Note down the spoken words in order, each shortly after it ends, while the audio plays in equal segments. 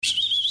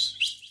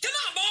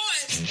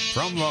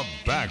From the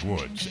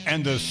backwoods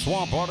and the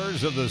swamp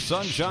waters of the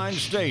Sunshine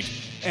State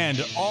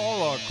and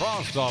all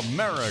across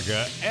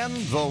America and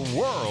the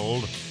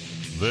world,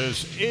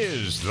 this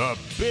is the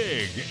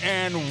Big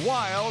and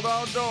Wild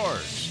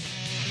Outdoors.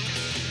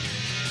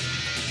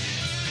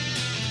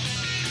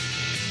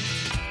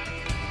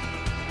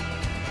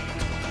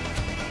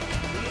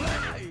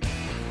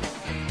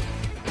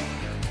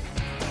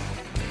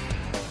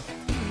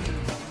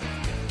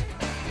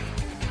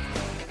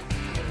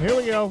 Here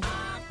we go.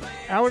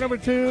 Hour number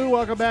 2.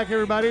 Welcome back,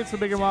 everybody. It's the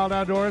Big and Wild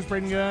Outdoors.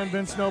 Braden Gunn,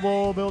 Vince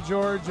Noble, Bill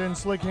George, and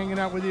Slick hanging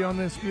out with you on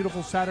this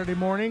beautiful Saturday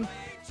morning.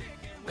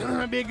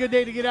 It'll be a good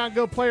day to get out and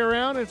go play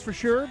around, it's for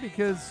sure,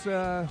 because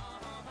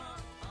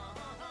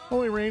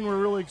only rain we're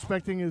really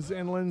expecting is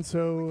inland,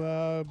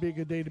 so be a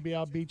good day to be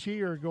out beachy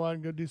or go out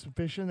and go do some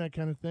fishing, that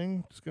kind of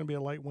thing. It's going to be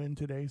a light wind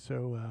today,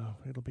 so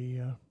it'll be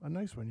a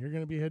nice one. You're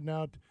going to be heading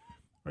out.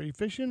 Are you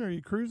fishing? Are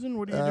you cruising?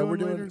 What are you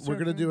doing? We're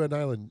going to do an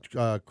island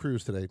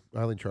cruise today,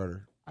 island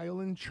charter.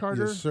 Island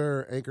charter? Yes,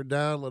 sir. Anchor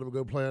down, let them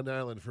go play on the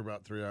island for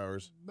about 3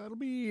 hours. That'll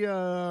be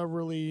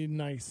really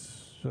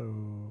nice.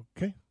 So,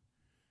 okay.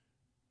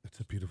 It's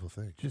a beautiful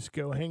thing. Just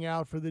go hang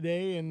out for the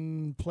day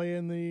and play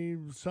in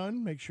the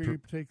sun. Make sure you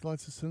take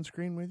lots of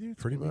sunscreen with you.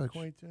 It's Pretty much. It's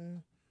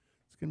going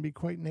to be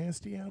quite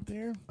nasty out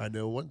there. I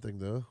know one thing,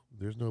 though.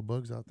 There's no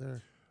bugs out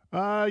there.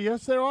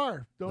 Yes, there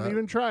are. Don't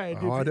even try it.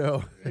 I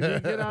know. If you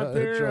get out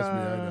there, Trust me,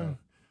 I know.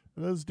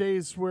 Those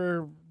days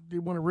where you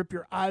want to rip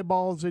your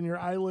eyeballs and your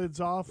eyelids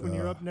off when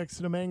you're up next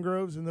to the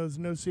mangroves and those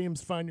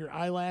no-seams find your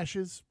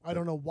eyelashes. I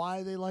don't know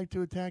why they like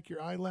to attack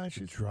your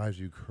eyelashes. It drives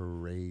you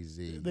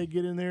crazy. They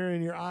get in there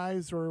in your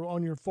eyes or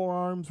on your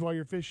forearms while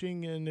you're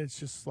fishing, and it's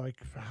just like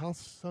how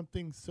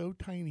something so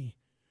tiny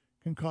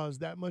can cause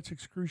that much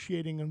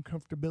excruciating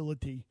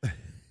uncomfortability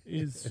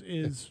is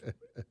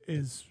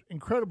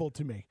incredible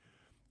to me.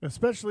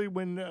 Especially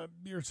when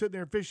you're sitting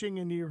there fishing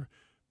and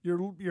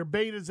your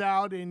bait is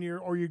out and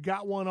you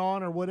got one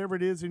on or whatever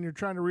it is and you're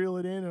trying to reel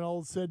it in and all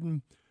of a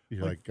sudden you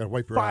gotta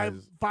wipe your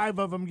eyes. Five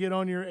of them get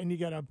on your and you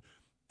gotta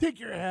take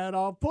your hat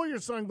off, pull your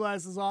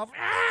sunglasses off,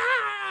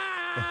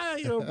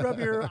 rub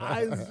your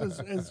eyes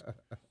as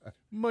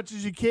much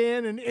as you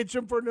can and itch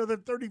them for another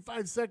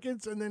 35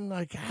 seconds and then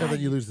and then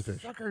you lose the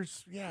fish.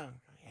 Suckers, yeah,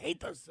 I hate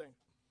those things.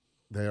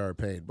 They are a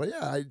pain. But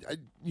yeah, I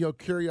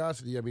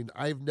curiosity. I mean,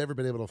 I've never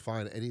been able to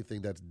find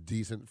anything that's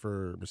decent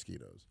for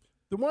mosquitoes.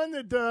 The one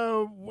that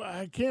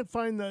I can't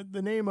find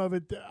the name of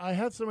it. I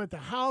have some at the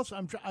house.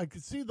 I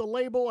could see the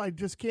label. I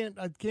just can't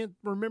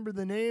remember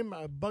the name.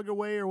 Bug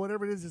Away or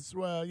whatever it is. It's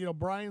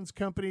Brian's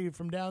company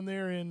from down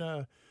there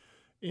in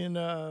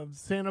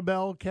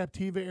Sanibel,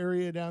 Captiva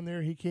area down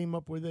there. He came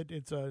up with it.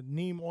 It's a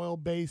neem oil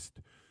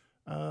based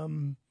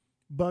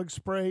bug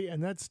spray,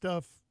 and that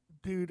stuff.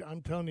 Dude,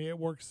 I'm telling you, it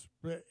works.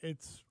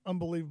 It's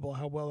unbelievable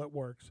how well it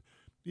works.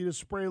 You just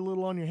spray a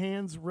little on your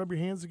hands, rub your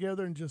hands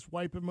together, and just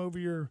wipe them over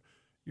your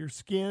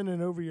skin and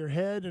over your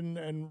head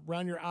and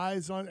around your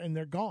eyes and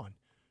they're gone.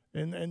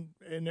 And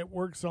it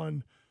works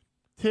on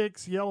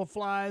ticks, yellow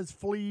flies,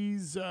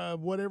 fleas,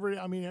 whatever.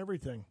 I mean,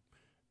 everything.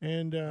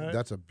 And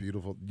that's a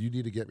beautiful. You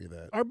need to get me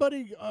that. Our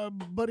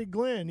buddy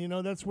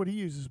Glenn, that's what he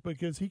uses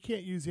because he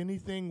can't use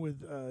anything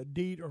with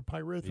DEET or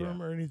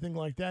pyrethrum or anything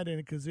like that in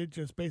it because it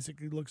just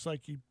basically looks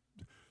like you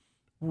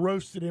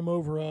roasted him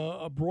over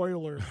a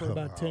broiler for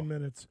about 10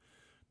 minutes.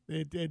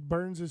 It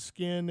burns his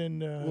skin and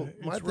my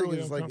it's thing really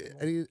is like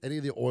any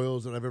of the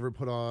oils that I've ever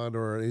put on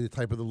or any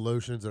type of the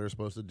lotions that are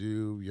supposed to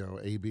do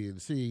A, B, and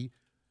C,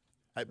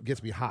 it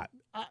gets me hot.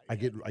 I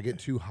get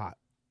too hot.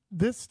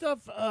 This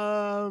stuff,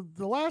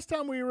 the last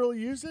time we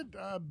really used it,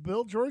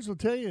 Bill George will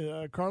tell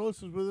you,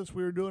 Carlos was with us.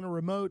 We were doing a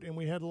remote and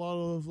we had a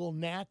lot of those little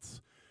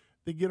gnats.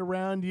 They get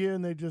around you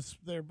and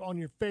they're on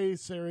your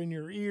face, they're in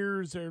your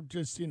ears, they're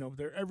just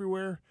they're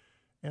everywhere.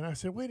 And I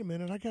said, wait a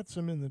minute, I got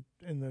some in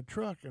the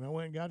truck. And I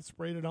went and got it,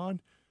 sprayed it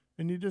on.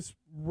 And you just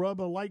rub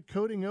a light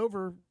coating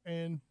over,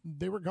 and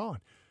they were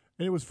gone.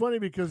 And it was funny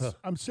because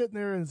I'm sitting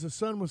there, and as the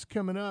sun was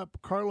coming up,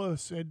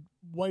 Carlos had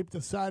wiped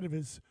the side of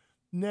his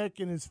neck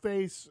and his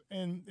face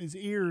and his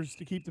ears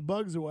to keep the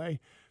bugs away.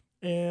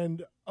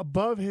 And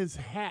above his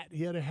hat,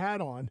 he had a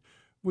hat on,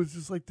 was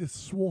just like this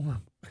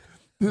swarm.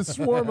 This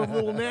swarm of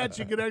little gnats,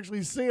 you could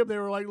actually see them. They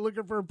were like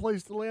looking for a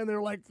place to land. They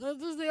were like,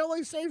 "This is the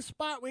only safe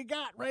spot we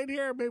got right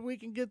here. Maybe we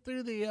can get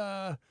through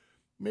the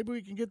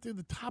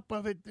top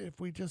of it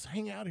if we just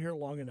hang out here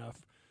long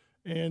enough."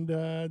 And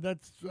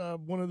that's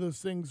one of those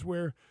things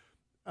where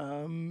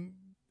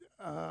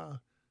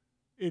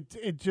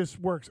it just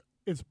works.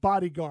 It's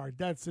Bodyguard.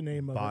 That's the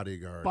name of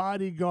Bodyguard. it.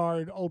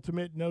 Bodyguard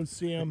Ultimate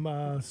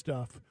No-CM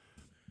stuff.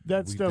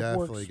 That stuff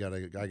works. I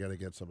gotta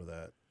get some of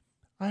that.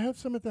 I have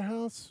some at the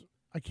house.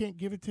 I can't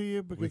give it to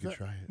you because we can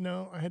try it.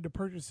 No, I had to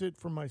purchase it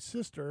from my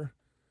sister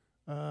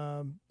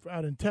out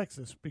in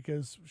Texas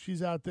because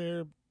she's out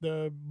there.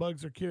 The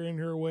bugs are carrying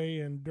her away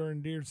and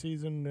during deer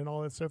season and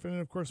all that stuff. And,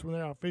 of course, when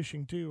they're out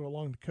fishing, too,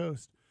 along the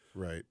coast,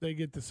 right, they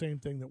get the same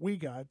thing that we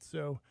got.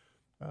 So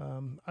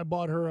I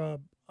bought her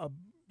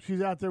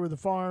she's out there with the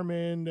farm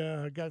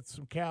and got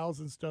some cows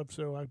and stuff.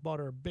 So I bought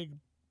her a big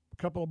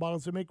couple of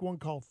bottles. They make one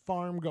called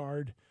Farm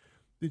Guard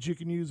that you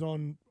can use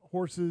on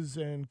horses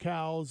and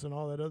cows and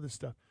all that other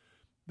stuff.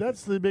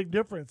 That's the big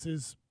difference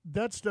is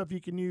that stuff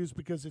you can use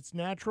because it's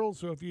natural.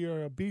 So if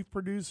you're a beef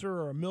producer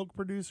or a milk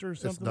producer or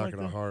something It's not like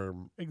going that. to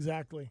harm.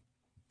 Exactly.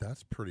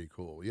 That's pretty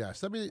cool. Yeah,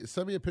 send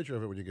me a picture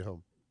of it when you get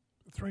home.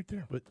 It's right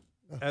there. But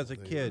as a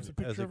There's a kid,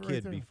 picture of it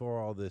right there.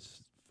 before all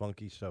this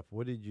funky stuff,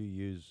 what did you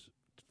use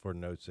for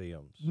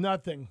no-see-ums?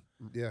 Nothing.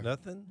 Yeah,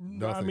 Nothing? I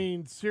Nothing.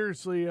 mean,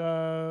 seriously,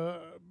 I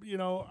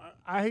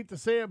hate to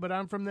say it, but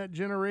I'm from that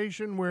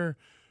generation where,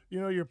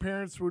 your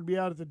parents would be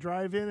out at the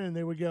drive-in and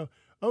they would go,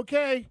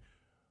 okay,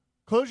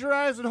 close your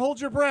eyes and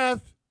hold your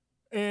breath.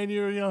 And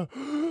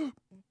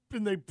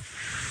and they,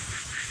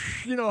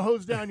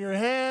 hose down your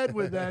head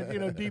with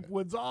that, Deep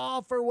Woods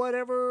Off or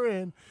whatever.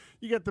 And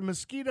you got the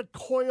mosquito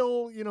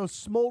coil,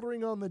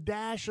 smoldering on the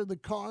dash of the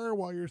car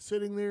while you're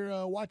sitting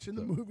there watching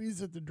the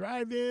movies at the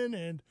drive-in.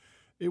 And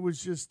it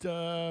was just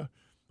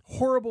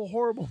horrible,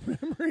 horrible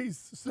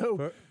memories.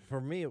 So For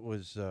me, it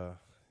was,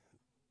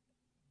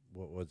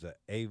 what was it?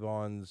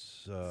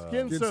 Avon's.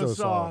 Skin Skin So So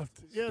Soft.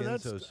 Soft. Yeah, Skin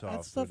that So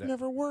Soft stuff with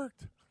never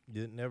worked.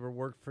 It never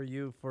worked for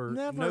you for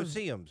Never.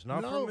 no-see-ums,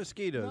 not for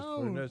mosquitoes,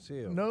 for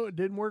no-see-ums. No, it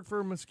didn't work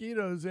for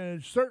mosquitoes, and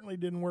it certainly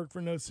didn't work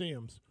for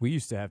no-see-ums. We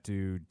used to have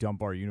to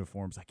dump our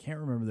uniforms. I can't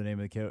remember the name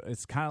of the kit.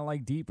 It's kind of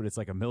like DEET, but it's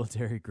like a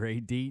military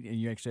grade DEET, and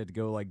you actually had to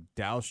go like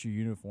douse your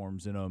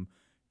uniforms in them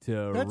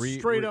to. That's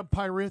straight up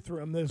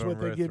pyrethrum. That's what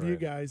they give you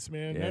Pyrethrum. guys,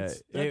 man. Yeah,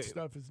 That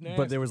stuff is nasty.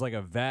 But there was like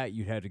a vat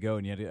you'd had to go,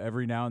 and you had to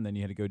every now and then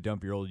you had to go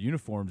dump your old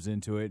uniforms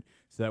into it,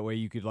 so that way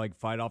you could like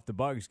fight off the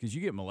bugs because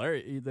you get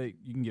malaria. You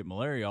can get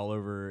malaria all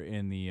over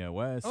in the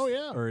west. Oh,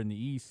 yeah. or in the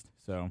east.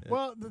 So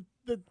Well,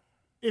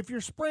 if you're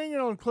spraying it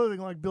on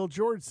clothing, like Bill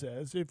George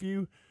says, if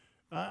you,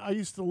 I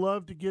used to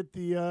love to get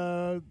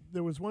the.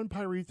 There was one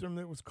pyrethrum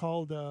that was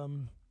called.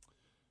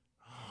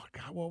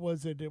 God, what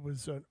was it? It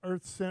was an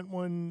Earth Scent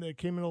one that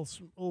came in a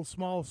little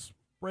small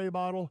spray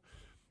bottle.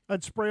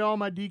 I'd spray all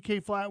my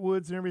DK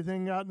Flatwoods and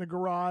everything out in the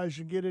garage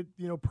and get it,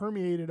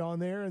 permeated on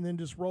there, and then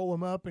just roll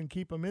them up and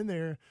keep them in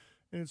there.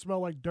 And it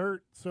smelled like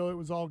dirt, so it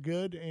was all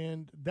good.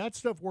 And that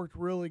stuff worked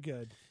really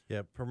good.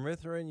 Yeah,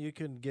 permethrin, you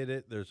can get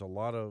it. There's a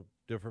lot of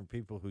different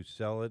people who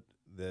sell it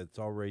that's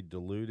already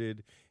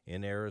diluted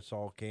in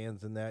aerosol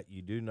cans and that.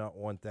 You do not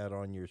want that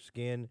on your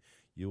skin.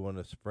 You want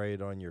to spray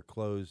it on your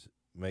clothes.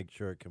 Make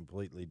sure it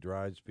completely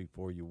dries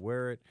before you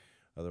wear it.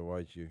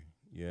 Otherwise, you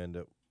end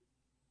up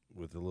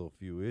with a little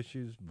few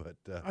issues. But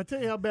I tell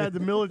you how bad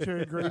the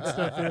military grade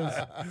stuff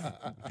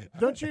is.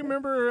 Don't you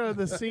remember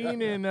the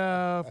scene in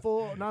not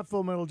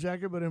Full Metal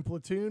Jacket, but in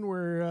Platoon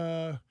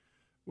where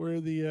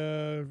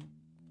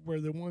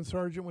the one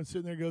sergeant was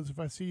sitting there and goes, "If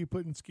I see you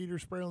putting skeeter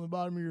spray on the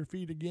bottom of your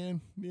feet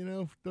again,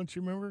 don't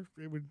you remember?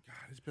 It would God,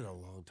 it's been a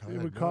long time.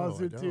 it would No,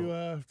 cause I it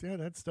don't. to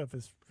that stuff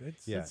is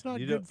it's yeah, not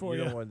you good don't, for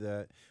you. you. Don't want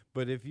that.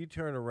 But if you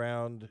turn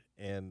around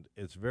and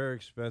it's very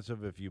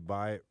expensive if you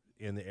buy it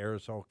in the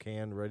aerosol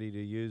can ready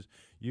to use,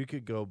 you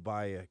could go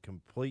buy a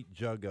complete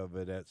jug of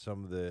it at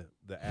some of the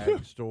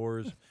ag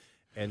stores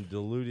and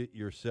dilute it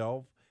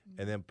yourself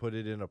and then put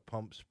it in a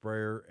pump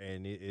sprayer,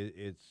 and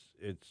it's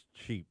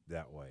cheap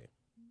that way.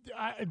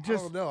 I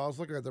Oh no! I was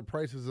looking at the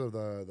prices of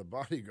the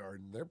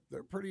Bodyguard, and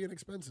they're pretty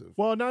inexpensive.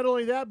 well, not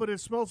only that, but it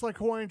smells like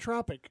Hawaiian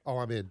Tropic. Oh,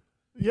 I'm in.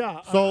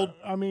 Yeah, Sold.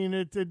 I mean,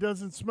 it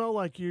doesn't smell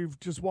like you've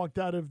just walked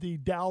out of the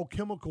Dow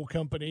Chemical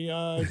Company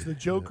as the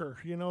Joker.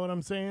 You know what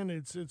I'm saying?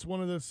 It's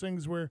one of those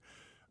things where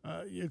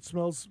it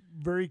smells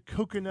very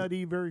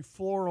coconutty, very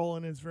floral,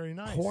 and it's very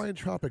nice. Hawaiian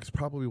Tropic is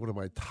probably one of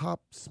my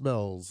top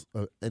smells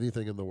of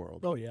anything in the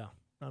world. Oh yeah,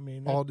 I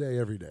mean All day,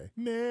 every day.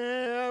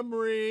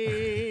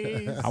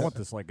 memories. I want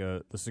this like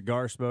the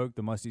cigar smoke,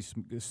 the musty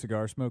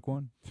cigar smoke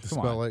one. To Come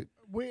smell on. like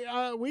we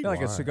Yeah, like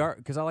Why? a cigar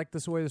because I like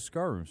this way the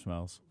cigar room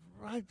smells.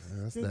 right.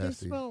 That's They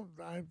nasty. smell.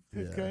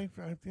 Okay,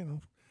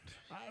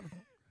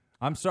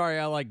 I'm sorry,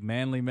 I like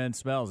manly men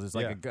smells. It's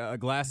like a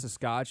glass of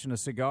scotch and a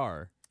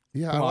cigar.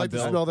 Yeah, Come I on, like the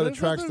Bill. smell that There's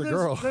attracts the nothing-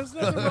 girl. There's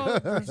nothing wrong.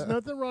 There's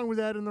nothing wrong with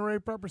that in the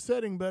right proper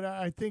setting, but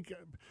I think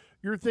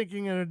you're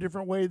thinking in a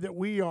different way that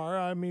we are.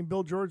 I mean,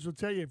 Bill George will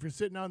tell you if you're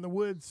sitting out in the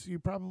woods, you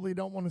probably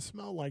don't want to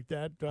smell like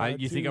that.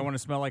 You think I want to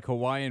smell like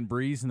Hawaiian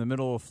breeze in the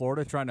middle of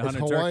Florida trying to It's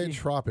hunt a Hawaiian turkey?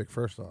 Tropic,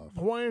 first off.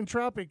 Hawaiian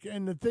Tropic?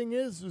 And the thing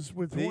is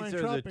with These Hawaiian are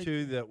Tropic, the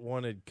two that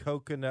wanted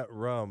coconut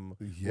rum.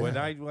 Yeah. When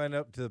I went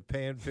up to the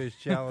Panfish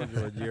Challenge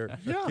one year,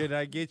 Yeah. can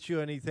I get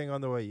you anything on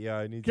the way? Yeah,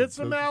 I need get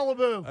some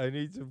Malibu. I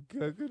need some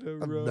coconut A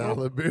rum.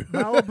 Malibu.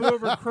 Malibu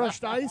over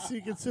crushed ice.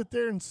 You can sit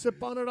there and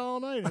sip on it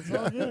all night. It's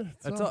all good.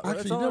 It's That's all- all, Actually,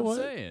 that's you all know I'm what?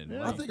 saying.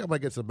 Yeah. I think I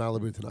might get some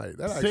Malibu tonight.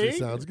 That actually See?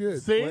 sounds good.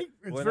 See, When-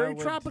 it's when I very went-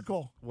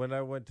 tropical. When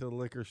I went to the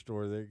liquor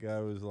store, the guy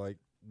was like,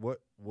 "What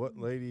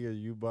lady are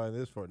you buying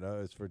this for?"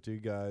 No, it's for two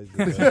guys.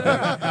 They're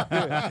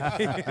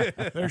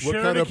What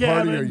sharing kind a of party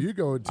cabin. are you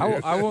going to?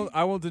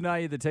 I won't deny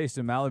you the taste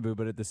of Malibu,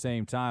 but at the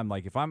same time,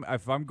 like if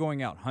I'm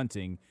going out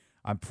hunting,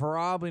 I'm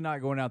probably not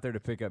going out there to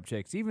pick up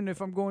chicks. Even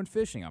if I'm going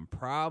fishing, I'm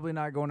probably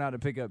not going out to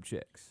pick up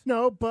chicks.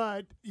 No,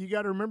 but you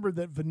got to remember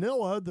that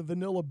the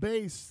vanilla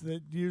base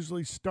that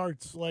usually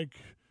starts like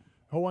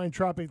Hawaiian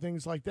Tropic,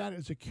 things like that,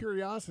 is a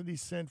curiosity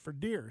scent for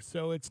deer.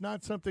 So it's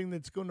not something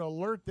that's going to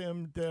alert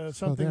them to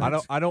something.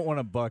 I don't want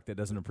a buck that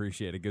doesn't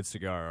appreciate a good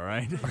cigar. All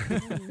right.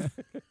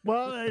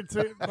 Well,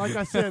 like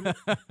I said,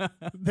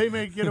 they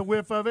may get a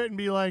whiff of it and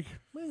be like,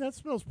 "Man, that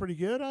smells pretty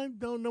good. I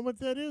don't know what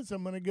that is.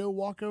 I'm going to go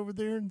walk over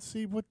there and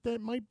see what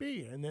that might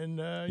be." And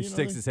then he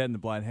sticks his head in the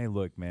blind. Hey,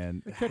 look,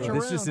 man, catch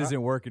this just around.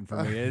 isn't working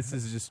for me. This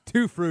is just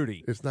too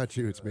fruity. It's not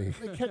you, it's me.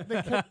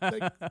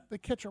 they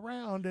catch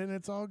around, and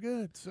it's all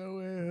good. So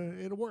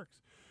it works.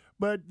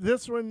 But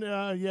this one,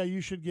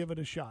 you should give it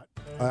a shot.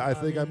 I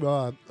think I'm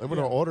going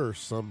to order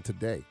some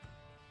today.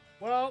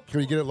 Well, Can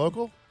we get it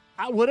local?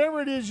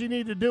 whatever it is, you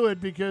need to do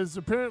it because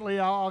apparently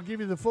I'll give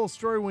you the full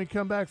story when we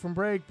come back from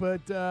break.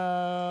 But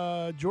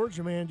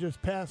Georgia man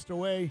just passed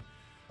away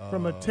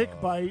from a tick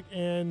bite,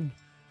 and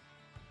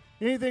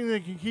anything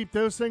that can keep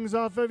those things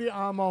off of you,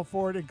 I'm all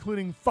for it,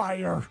 including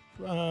fire.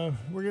 We're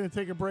going to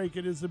take a break.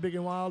 It is the Big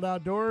and Wild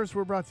Outdoors.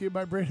 We're brought to you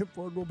by Brandon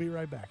Ford. We'll be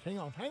right back. Hang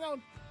on.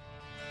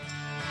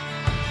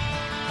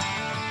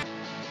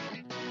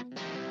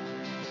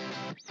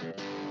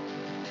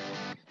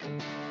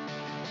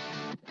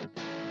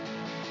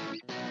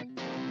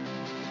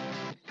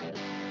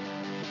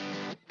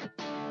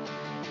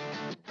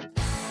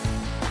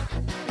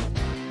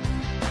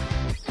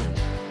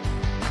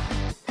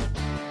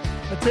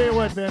 I tell you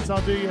what, Vince,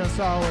 I'll do you a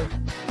solid.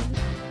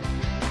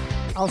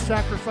 I'll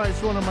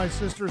sacrifice one of my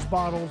sister's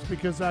bottles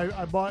because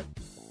I bought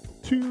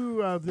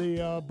two of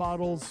the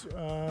bottles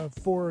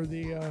for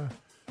the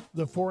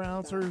 4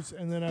 ounces,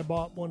 and then I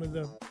bought one of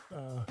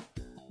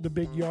the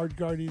big Yard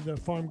Guardy, the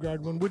Farm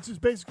Guard one, which is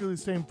basically the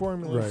same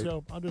formula. Right.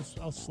 So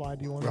I'll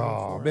slide you one.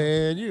 Oh, of those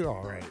man, you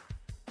all right.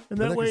 And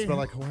That that way, can smell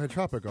like Hawaiian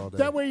Tropic all day.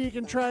 that way you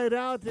can try it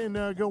out and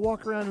go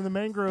walk around in the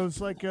mangroves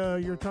like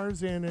you're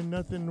Tarzan, and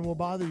nothing will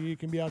bother you. You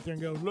can be out there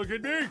and go, "Look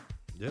at me!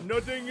 Yep.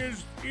 Nothing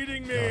is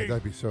eating me." God,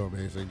 that'd be so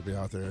amazing to be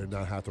out there and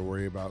not have to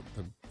worry about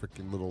the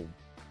freaking little.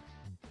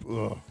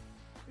 Ugh.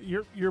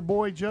 Your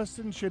boy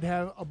Justin should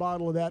have a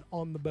bottle of that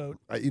on the boat.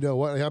 You know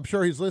what? I'm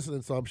sure he's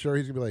listening, so I'm sure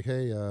he's gonna be like,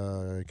 "Hey,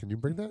 can you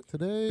bring that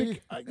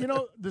today?"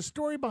 The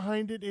story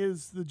behind it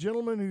is the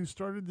gentleman who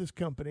started this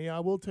company. I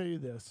will tell you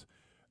this.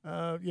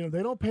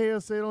 They don't pay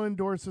us, they don't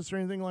endorse us or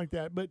anything like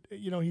that. But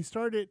he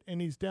started,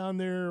 and he's down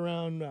there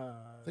around.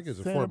 I think it's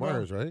in Fort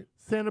Myers, right?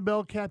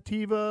 Sanibel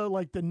Captiva,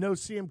 like the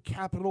no-see-em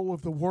capital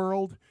of the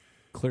world.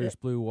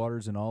 Clearest blue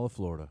waters in all of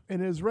Florida.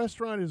 And his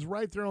restaurant is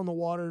right there on the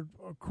water,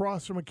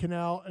 across from a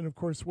canal. And of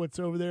course, what's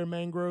over there?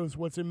 Mangroves.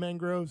 What's in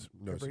mangroves?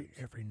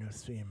 Every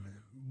no-see-em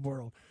in the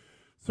world.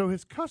 So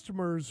his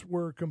customers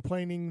were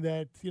complaining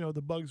that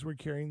the bugs were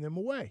carrying them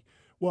away.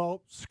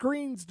 Well,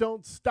 screens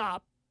don't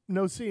stop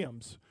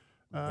no-see-ems.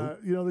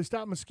 They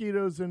stop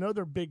mosquitoes and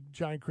other big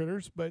giant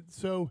critters. But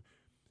so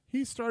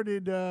he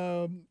started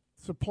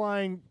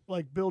supplying,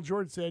 like Bill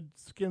George said,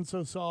 Skin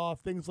So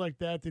Soft, things like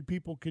that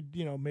people could,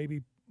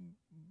 maybe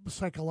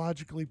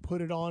psychologically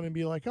put it on and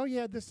be like, "Oh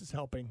yeah, this is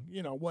helping,"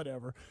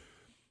 whatever.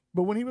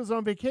 But when he was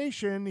on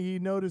vacation, he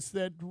noticed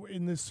that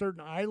in this certain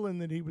island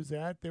that he was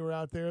at, they were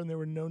out there and there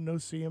were no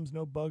no-see-ems,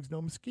 no bugs,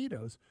 no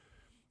mosquitoes.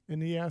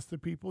 And he asked the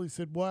people, he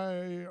said,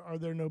 "Why are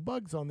there no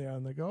bugs on the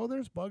island?" They go, "Oh,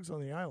 there's bugs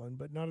on the island,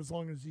 but not as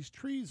long as these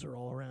trees are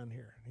all around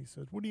here." And he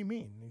said, "What do you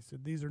mean?" And he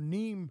said, "These are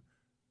neem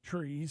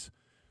trees,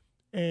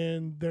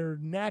 and they're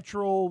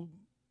natural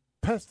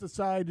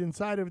pesticide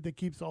inside of it that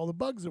keeps all the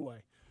bugs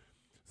away."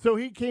 So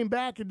he came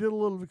back and did a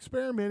little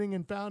experimenting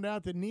and found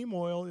out that neem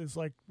oil is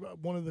like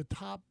one of the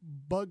top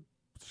bug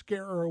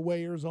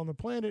scareawayers on the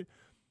planet.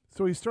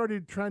 So he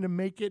started trying to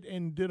make it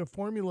and did a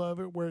formula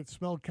of it where it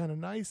smelled kind of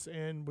nice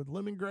and with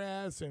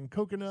lemongrass and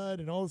coconut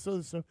and all this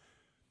other stuff.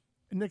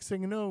 And next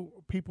thing you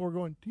know, people were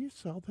going, "Do you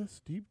sell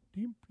this? Do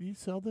you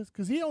sell this?"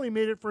 Because he only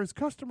made it for his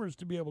customers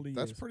to be able to use.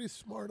 That's a pretty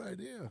smart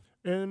idea.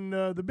 And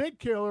the big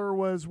killer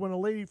was when a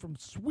lady from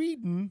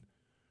Sweden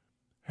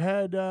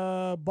had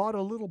bought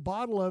a little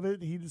bottle of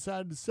it. He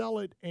decided to sell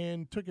it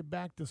and took it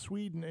back to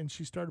Sweden, and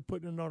she started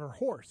putting it on her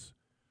horse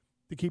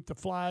to keep the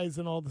flies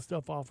and all the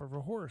stuff off of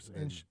her horse.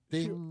 And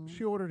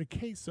she ordered a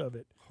case of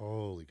it.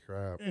 Holy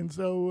crap. And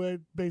so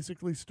it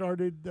basically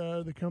started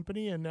the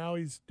company, and now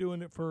he's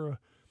doing it for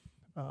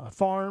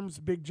farms,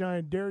 big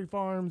giant dairy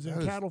farms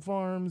and cattle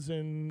farms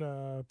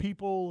and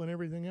people and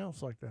everything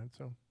else like that.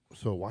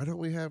 So why don't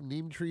we have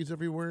neem trees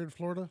everywhere in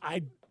Florida?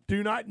 I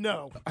do not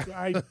know.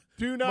 I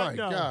do not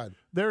know. My God.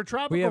 They're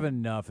tropical. We have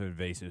enough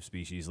invasive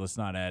species. Let's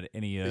not add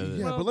any other.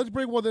 Yeah, but let's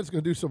bring one that's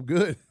going to do some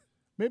good.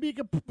 Maybe you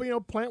could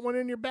plant one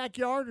in your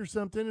backyard or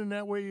something, and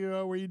that way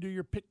where you do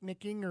your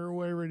picnicking or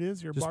whatever it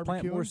is, your Just barbecuing.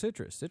 plant more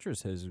citrus.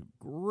 Citrus has a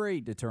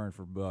great deterrent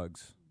for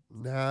bugs.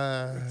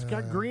 Nah. It's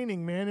got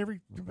greening, man.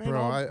 Bro,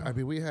 I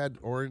mean, we had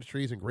orange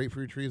trees and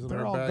grapefruit trees in They're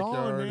our all gone,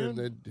 backyard, man. and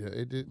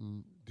it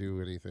didn't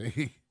do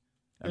anything.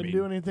 Didn't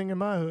do anything in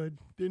my hood.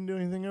 Didn't do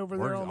anything over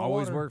there on the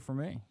always water. worked for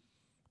me.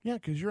 Yeah,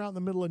 because you're out in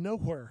the middle of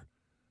nowhere.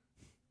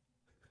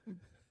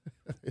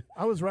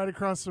 I was right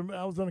across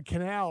I was on a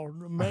canal,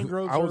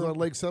 mangroves. I was on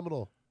Lake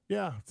Seminole.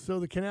 Yeah, so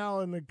the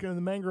canal and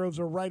the mangroves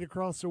are right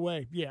across the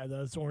way. Yeah,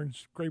 those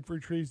orange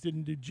grapefruit trees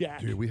didn't do jack.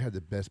 Dude, we had the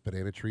best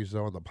banana trees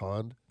though on the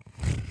pond.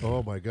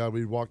 Oh my God,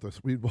 we'd walk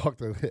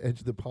the edge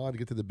of the pond to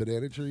get to the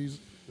banana trees.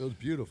 It was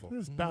beautiful.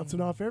 Just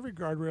bouncing off every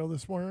guardrail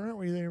this morning, aren't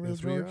we? There, Yes,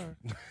 George?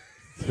 we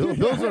are.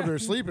 Bill's over there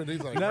sleeping.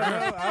 He's like, No,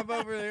 I'm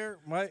over there.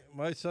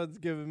 My son's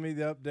giving me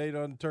the update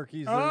on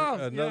turkeys. Oh,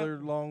 Another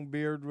long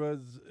beard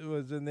was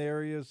in the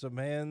area. Some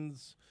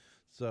hens.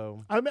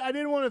 So I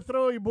didn't want to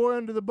throw your boy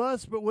under the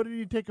bus, but what did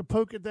he take a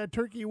poke at that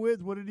turkey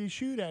with? What did he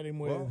shoot at him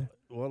with?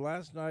 well,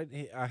 last night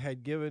I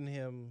had given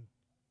him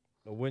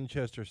a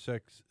Winchester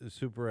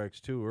Super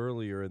X2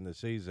 earlier in the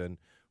season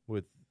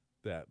with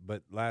that,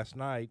 but last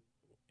night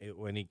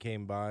when he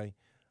came by,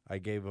 I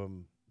gave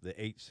him the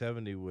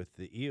 870 with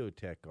the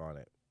EOTech on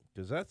it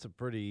because that's a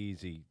pretty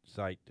easy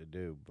sight to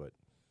do. But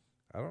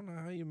I don't know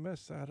how you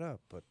mess that up.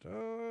 But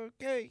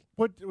okay,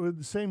 What, with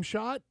the same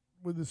shot?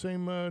 With the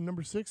same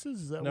number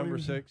sixes? Is that number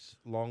what he was, 6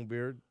 long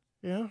beard,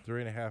 Yeah.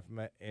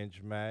 3.5 inch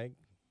mag.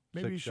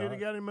 Maybe you 6 should have shot,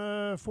 got him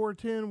a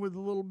 410 with a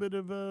little bit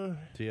of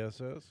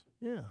TSS.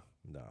 yeah.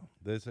 No,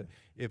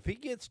 if he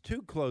gets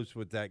too close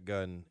with that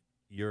gun,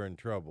 you're in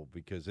trouble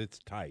because it's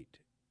tight.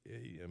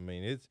 I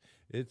mean,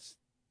 it's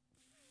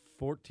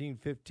 14,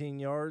 15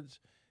 yards.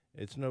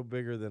 It's no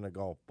bigger than a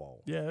golf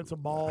ball. Yeah, it's a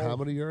ball. how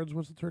many yards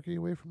was the turkey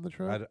away from the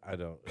truck? I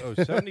don't. Oh,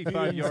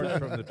 75 yards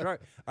from the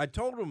truck. I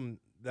told him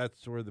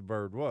that's where the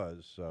bird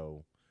was,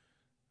 so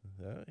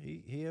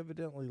he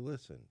evidently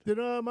listened. Did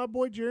my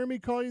boy Jeremy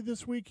call you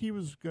this week? He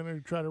was going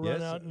to try to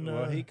run out and.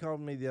 Well, he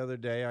called me the other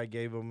day. I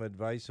gave him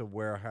advice of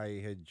where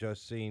I had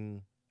just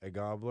seen a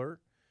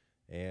gobbler,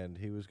 and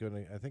he was going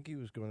to. I think he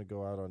was going to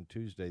go out on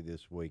Tuesday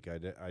this week. I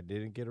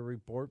didn't get a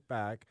report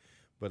back,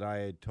 but I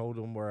had told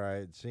him where I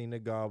had seen a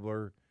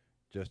gobbler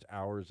just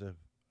hours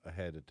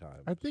ahead of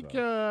time. I think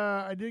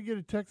so. I did get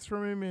a text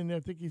from him, and I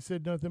think he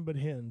said nothing but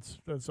hens.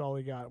 That's all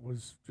he got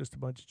was just a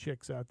bunch of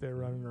chicks out there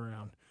running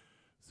around.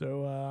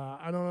 So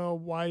I don't know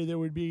why there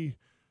would be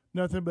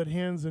nothing but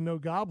hens and no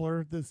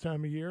gobbler this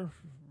time of year.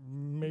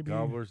 Maybe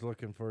Gobbler's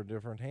looking for a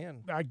different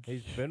hen.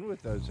 He's been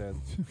with those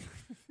hens.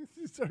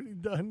 He's already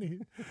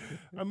done.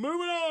 I'm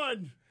moving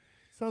on.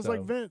 Sounds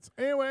like So- Vince.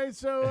 Anyway,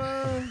 so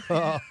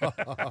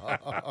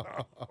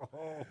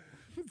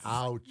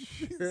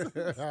Ouch.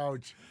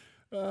 Ouch.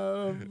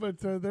 but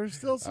there's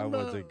still I some.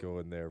 wasn't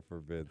going there for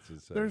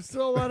Vince's sake. There's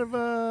still a lot of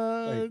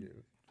Thank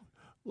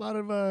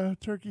you.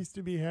 turkeys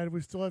to be had.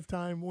 We still have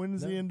time.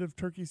 When's the end of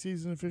turkey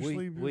season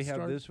officially? we have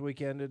start? this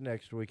weekend and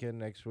next weekend.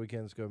 Next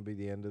weekend's going to be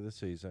the end of the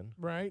season.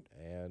 Right.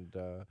 And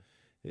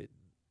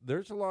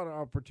there's a lot of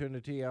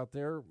opportunity out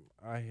there.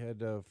 I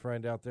had a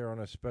friend out there on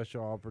a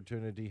special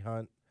opportunity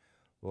hunt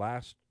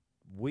last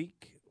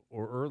week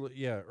or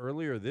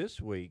earlier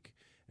this week,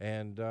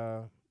 and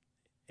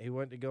he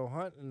went to go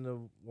hunt,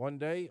 and one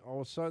day,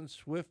 all of a sudden,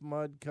 swift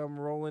mud come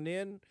rolling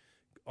in,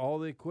 all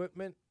the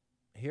equipment.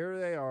 Here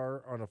they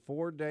are on a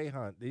 4-day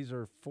hunt. These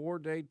are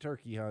 4-day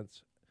turkey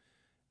hunts,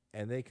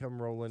 and they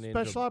come rolling in.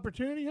 Special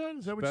opportunity hunt?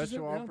 Is that what you said?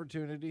 Special Yeah.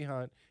 opportunity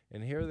hunt,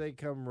 and here they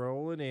come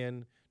rolling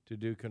in to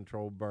do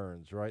controlled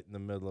burns right in the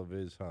middle of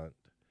his hunt,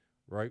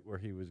 right where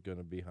he was going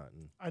to be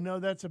hunting. I know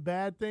that's a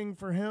bad thing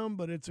for him,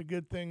 but it's a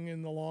good thing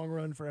in the long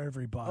run for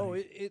everybody. Oh,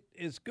 it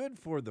is good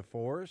for the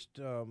forest.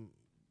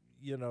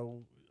 You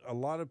know, a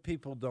lot of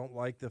people don't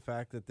like the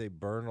fact that they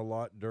burn a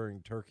lot during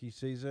turkey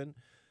season,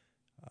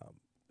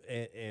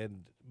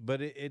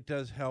 but it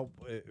does help.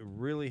 It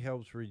really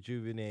helps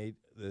rejuvenate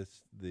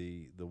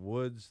the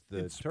woods.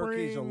 The It's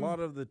turkeys. A spring. lot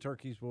of the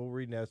turkeys will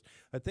renest.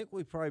 I think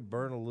we probably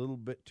burn a little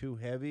bit too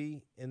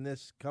heavy in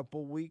this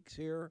couple weeks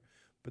here,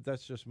 but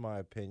that's just my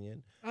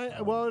opinion.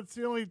 Well,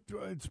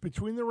 it's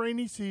between the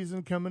rainy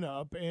season coming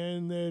up,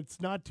 and it's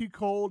not too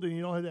cold, and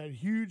you don't have that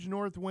huge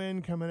north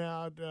wind coming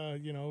out.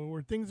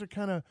 Where things are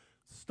kind of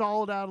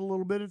stalled out a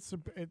little bit.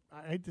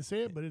 I hate to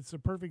say it, but it's the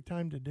perfect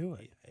time to do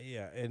it.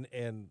 Yeah,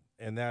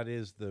 and that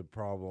is the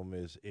problem.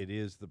 Is it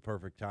is the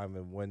perfect time,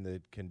 and when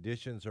the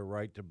conditions are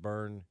right to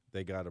burn,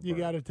 they got to burn. You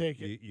got to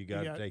take it. You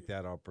got to take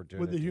that opportunity.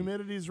 With the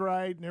humidity's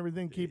right and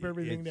everything, keep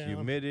everything it's down.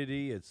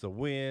 humidity, it's the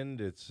wind,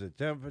 it's the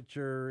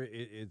temperature.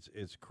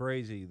 It's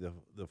crazy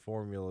the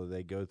formula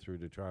they go through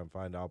to try and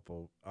find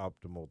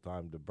optimal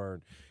time to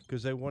burn,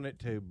 because they want it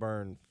to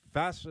burn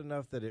fast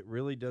enough that it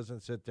really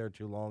doesn't sit there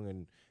too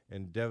long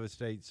and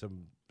devastate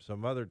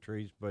some other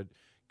trees, but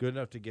good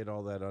enough to get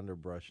all that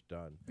underbrush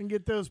done. And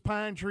get those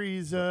pine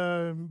trees,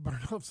 burn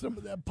off some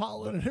of that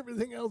pollen and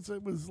everything else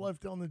that was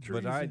left on the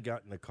trees. But I had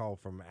gotten a call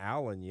from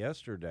Alan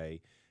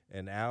yesterday,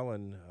 and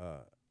Alan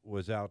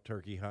was out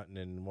turkey hunting,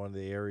 and one of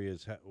the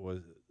areas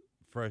was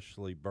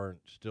freshly burnt,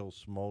 still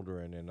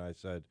smoldering. And I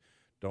said,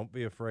 "Don't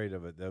be afraid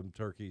of it. Them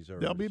turkeys are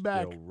They'll be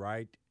back. still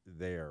right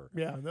there."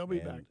 Yeah, they'll be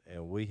back.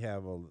 And we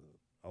have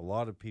a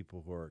lot of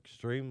people who are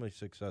extremely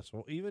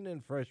successful, even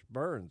in fresh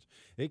burns.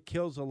 It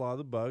kills a lot of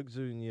the bugs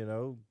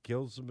and,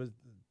 kills some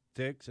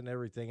ticks and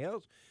everything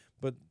else.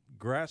 But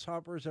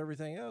grasshoppers,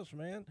 everything else,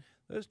 man,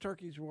 those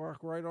turkeys walk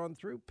right on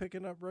through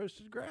picking up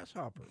roasted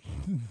grasshoppers.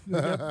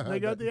 They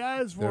got the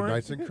eyes They're for it.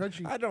 nice and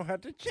crunchy. I don't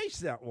have to chase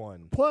that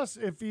one. Plus,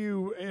 if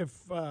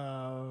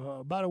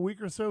about a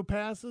week or so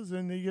passes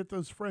and you get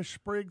those fresh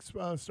sprigs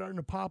starting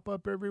to pop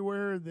up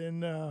everywhere,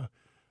 then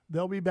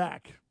they'll be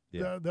back.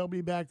 Yeah. They'll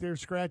be back there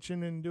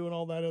scratching and doing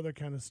all that other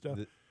kind of stuff.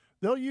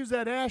 They'll use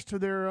that ash to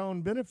their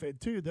own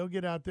benefit, too. They'll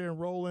get out there and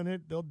roll in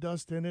it. They'll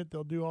dust in it.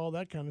 They'll do all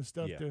that kind of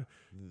stuff to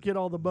get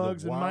all the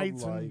bugs and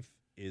mites. Wildlife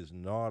is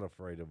not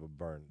afraid of a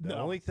burn. The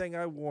only thing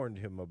I warned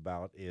him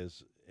about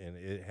is, and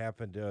it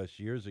happened to us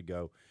years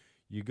ago,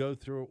 you go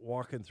through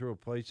walking through a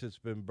place that's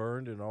been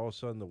burned and all of a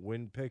sudden the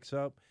wind picks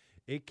up,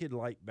 it could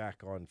light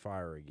back on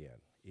fire again.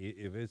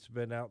 If it's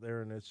been out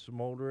there and it's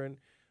smoldering,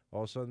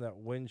 all of a sudden that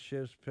wind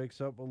shifts,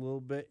 picks up a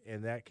little bit,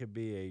 and that could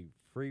be a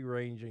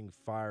free-ranging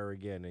fire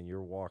again, and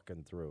you're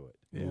walking through it.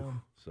 Yeah.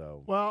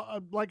 So,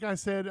 well, like I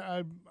said,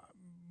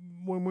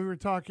 when we were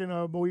talking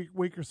a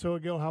week or so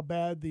ago, how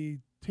bad the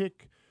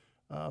tick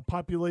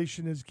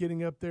population is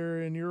getting up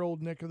there in your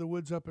old neck of the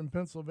woods up in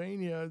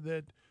Pennsylvania,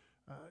 that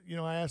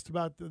I asked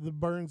about the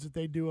burns that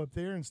they do up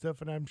there and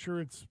stuff, and I'm sure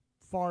it's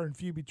far and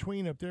few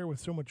between up there with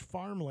so much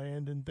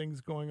farmland and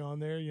things going on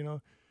there. You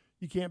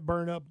can't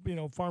burn up,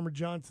 Farmer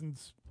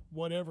Johnson's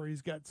whatever.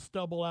 He's got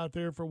stubble out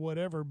there for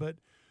whatever, but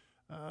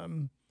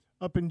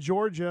up in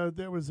Georgia,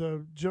 there was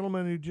a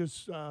gentleman who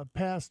just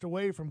passed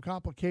away from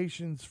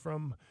complications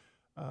from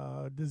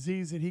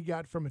disease that he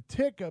got from a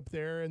tick up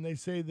there, and they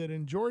say that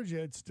in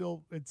Georgia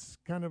it's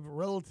kind of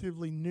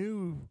relatively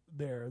new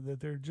there,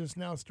 that they're just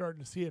now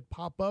starting to see it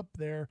pop up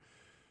there.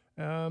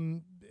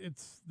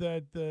 It's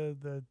that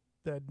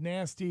that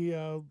nasty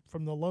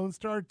from the Lone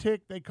Star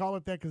tick, they call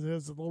it that because it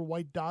has a little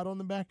white dot on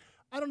the back.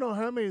 I don't know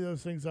how many of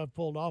those things I've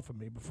pulled off of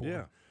me before.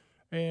 yeah.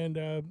 And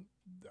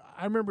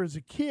I remember as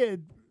a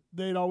kid,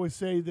 they'd always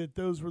say that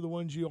those were the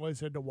ones you always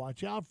had to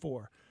watch out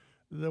for.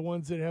 The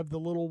ones that have the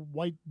little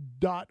white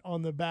dot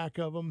on the back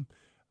of them,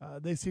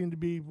 they seem to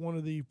be one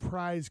of the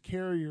prize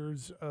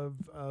carriers of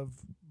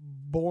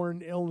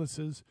born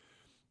illnesses.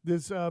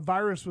 This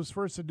virus was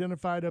first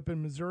identified up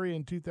in Missouri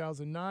in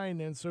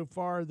 2009, and so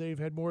far they've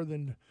had more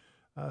than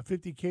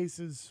 50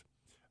 cases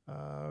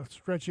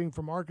stretching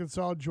from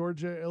Arkansas,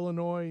 Georgia,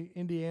 Illinois,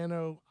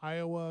 Indiana,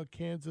 Iowa,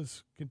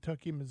 Kansas,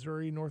 Kentucky,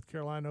 Missouri, North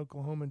Carolina,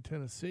 Oklahoma, and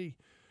Tennessee.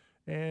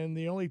 And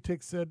the only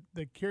ticks that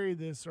carry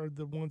this are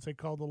the ones they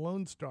call the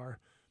Lone Star.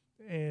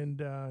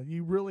 And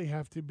you really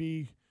have to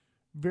be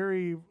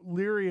very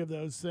leery of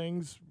those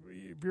things.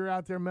 If you're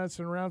out there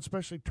messing around,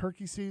 especially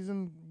turkey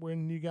season,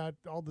 when you got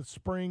all the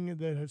spring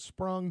that has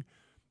sprung,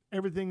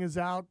 everything is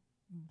out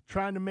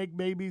trying to make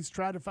babies,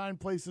 try to find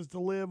places to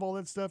live, all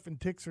that stuff, and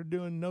ticks are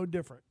doing no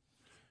different.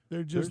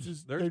 They're just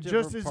as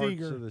parts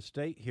eager. of the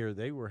state here,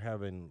 they were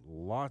having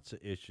lots of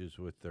issues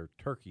with their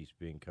turkeys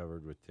being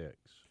covered with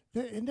ticks.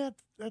 And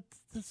that's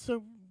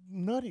so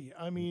nutty.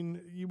 I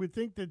mean, you would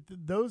think that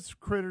those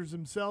critters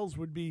themselves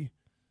would be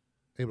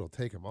able to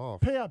take them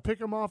off. pick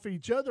them off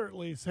each other at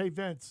least. Hey,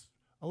 Vince,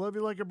 I love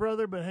you like a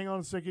brother, but hang on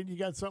a second, you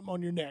got something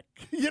on your neck.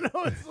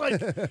 It's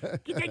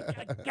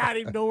like, got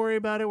him, don't worry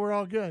about it, we're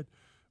all good.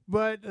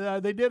 But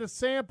they did a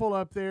sample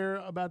up there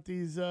about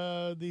these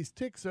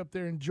ticks up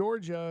there in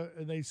Georgia,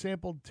 and they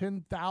sampled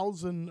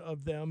 10,000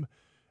 of them.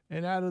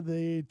 And out of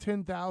the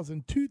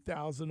 10,000,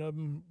 2,000 of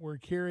them were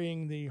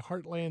carrying the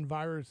Heartland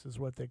virus, is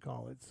what they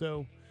call it.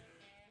 So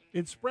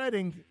it's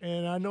spreading,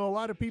 and I know a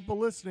lot of people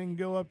listening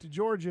go up to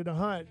Georgia to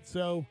hunt.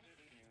 So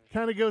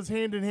kind of goes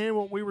hand in hand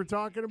what we were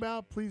talking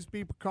about. Please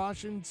be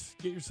precautions.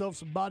 Get yourself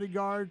some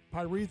bodyguard,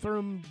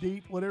 pyrethrum,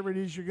 DEET, whatever it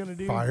is you're going to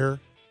do. Fire.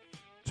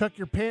 Tuck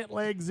your pant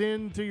legs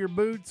into your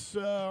boots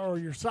or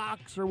your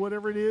socks or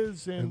whatever it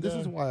is. And this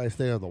is why I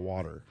stay on the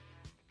water.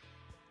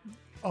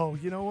 Oh,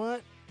 you know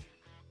what?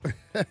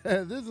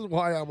 This is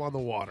why I'm on the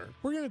water.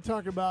 We're going to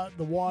talk about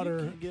the water.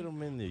 You can get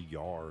them in the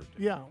yard.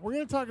 Yeah, we're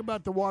going to talk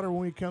about the water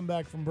when we come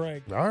back from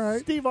break. All right.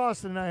 Steve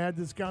Austin and I had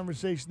this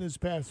conversation this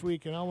past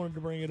week, and I wanted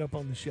to bring it up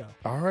on the show.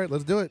 All right,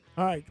 let's do it.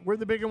 All right, we're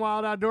the Big and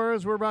Wild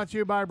Outdoors. We're brought to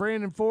you by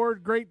Brandon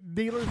Ford. Great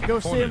dealers. Go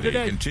see them Hornady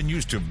today.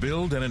 continues to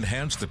build and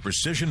enhance the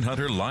Precision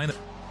Hunter line.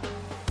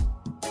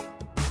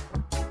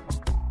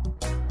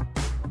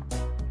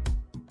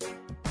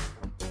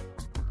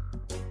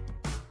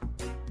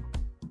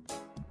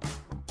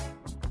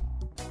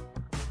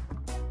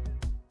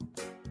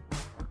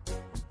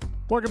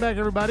 Welcome back,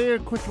 everybody. A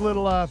quick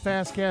little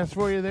fast cast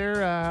for you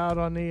there out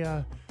on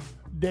the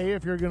day.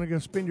 If you're going to go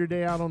spend your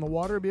day out on the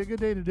water, it'd be a good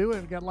day to do it.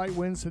 We've got light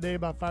winds today,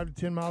 about 5 to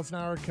 10 miles an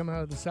hour, coming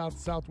out of the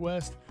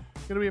south-southwest.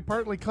 Going to be a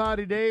partly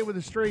cloudy day with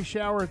a stray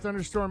shower or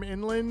thunderstorm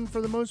inland for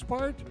the most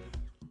part.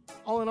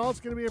 All in all, it's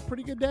going to be a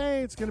pretty good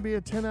day. It's going to be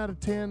a 10 out of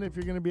 10 if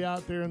you're going to be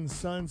out there in the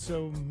sun,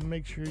 so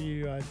make sure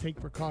you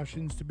take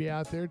precautions to be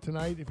out there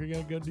tonight. If you're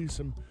going to go do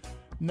some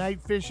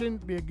night fishing,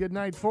 be a good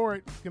night for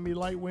it. It's going to be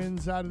light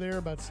winds out of there,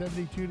 about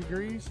 72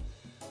 degrees.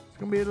 It's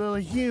going to be a little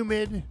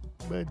humid,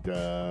 but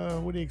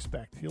what do you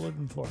expect? You live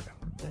in Florida,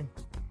 okay?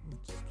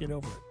 Just get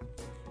over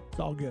it. It's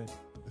all good.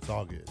 It's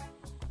all good.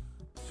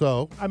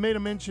 So I made a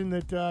mention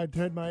that I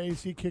had my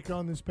AC kick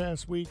on this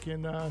past week,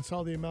 and I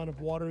saw the amount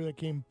of water that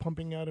came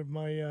pumping out of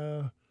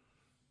my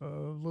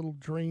little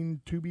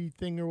drain tubey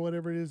thing or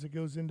whatever it is that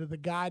goes into the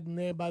garden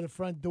there by the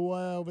front door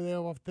over there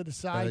off to the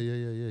side.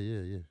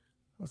 yeah. I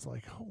was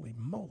like, holy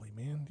moly,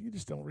 man. You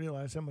just don't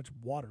realize how much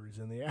water is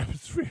in the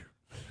atmosphere.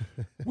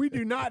 We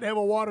do not have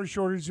a water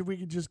shortage. If we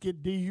could just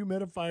get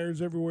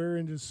dehumidifiers everywhere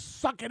and just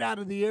suck it out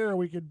of the air,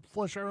 we could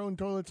flush our own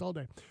toilets all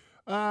day.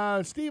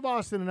 Steve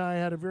Austin and I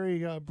had a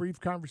very brief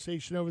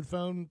conversation over the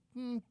phone.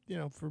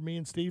 For me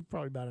and Steve,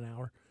 probably about an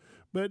hour.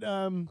 But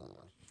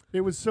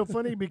it was so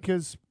funny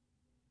because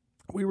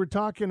we were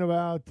talking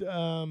about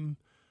the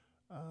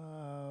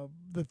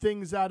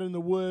things out in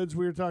the woods.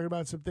 We were talking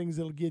about some things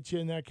that'll get you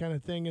and that kind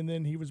of thing. And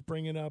then he was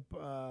bringing up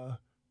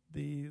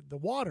the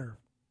water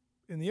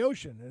in the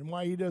ocean and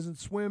why he doesn't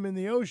swim in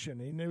the ocean.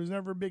 He was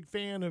never a big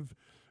fan of,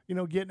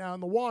 getting out in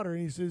the water.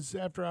 And he says,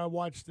 after I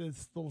watched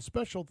this little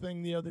special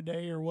thing the other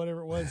day or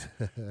whatever it was,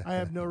 I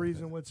have no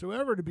reason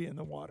whatsoever to be in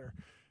the water.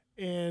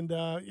 And,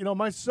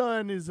 my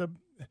son is a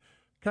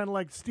kind of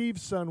like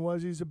Steve's son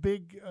was. He's a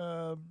big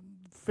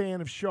fan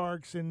of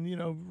sharks and,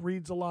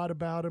 reads a lot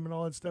about them and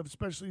all that stuff,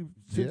 especially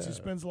since he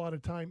spends a lot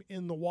of time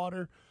in the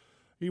water.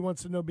 He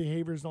wants to know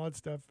behaviors and all that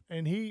stuff.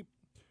 And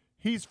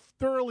he's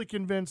thoroughly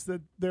convinced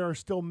that there are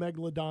still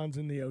megalodons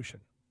in the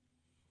ocean.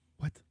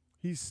 What?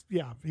 He's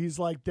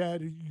like,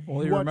 Dad. Well,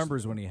 he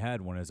remembers when he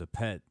had one as a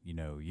pet,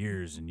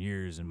 years and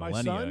years and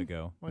millennia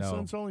ago. My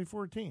son's only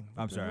 14.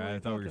 I'm sorry. I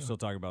thought we were still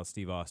talking about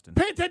Steve Austin.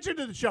 Pay attention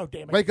to the show,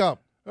 damn it. Wake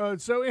up.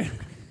 So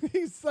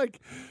he's like,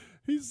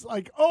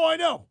 oh, I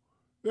know.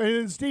 And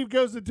then Steve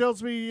goes and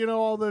tells me,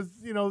 all the,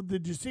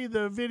 did you see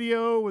the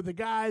video with the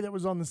guy that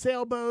was on the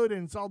sailboat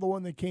and saw the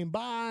one that came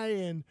by?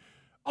 And,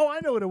 oh,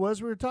 I know what it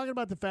was. We were talking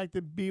about the fact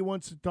that B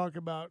wants to talk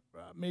about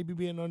maybe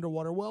being an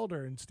underwater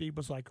welder. And Steve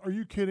was like, are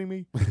you kidding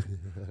me?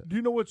 Do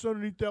you know what's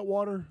underneath that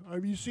water?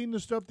 Have you seen the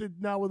stuff that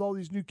now with all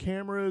these new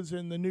cameras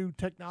and the new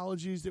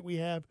technologies that we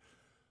have?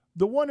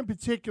 The one in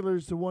particular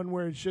is the one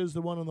where it shows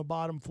the one on the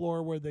bottom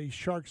floor where the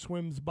shark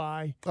swims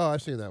by. Oh,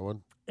 I've seen that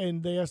one.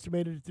 And they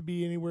estimated it to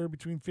be anywhere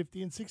between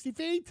 50 and 60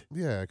 feet.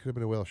 Yeah, it could have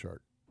been a whale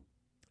shark.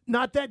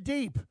 Not that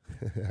deep.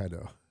 I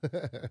know.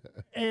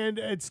 And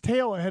its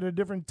tail, it had a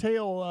different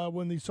tail.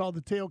 When they saw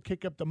the tail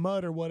kick up the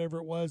mud or whatever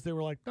it was, they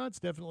were like, no, it's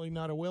definitely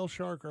not a whale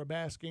shark or a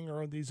basking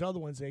or these other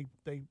ones. They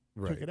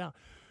took it out.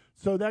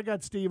 So that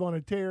got Steve on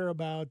a tear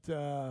about,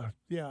 the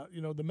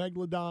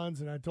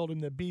megalodons. And I told him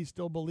that B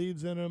still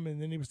believes in them.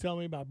 And then he was telling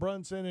me about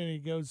Brunson. And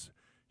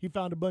he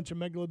found a bunch of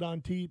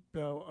megalodon teeth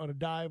on a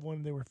dive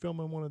when they were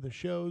filming one of the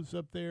shows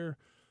up there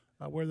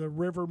where the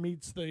river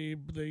meets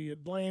the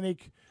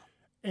Atlantic.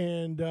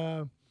 And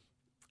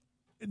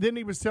then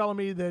he was telling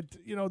me that,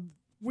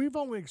 we've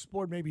only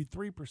explored maybe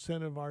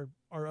 3% of our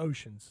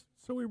oceans.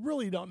 So we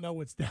really don't know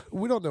what's down.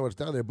 We don't know what's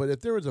down there. But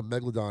if there was a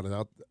megalodon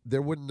out,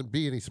 there wouldn't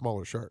be any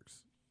smaller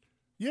sharks.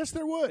 Yes,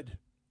 there would.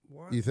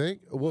 What? You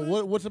think?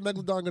 What's a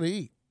megalodon going to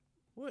eat?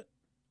 What?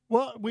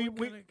 Well, What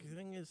kind of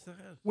thing is that?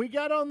 we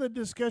got on the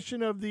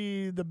discussion of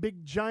the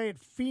big giant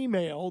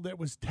female that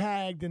was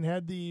tagged and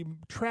had the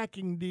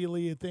tracking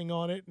dealie thing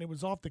on it, and it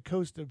was off the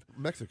coast of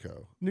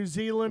Mexico. New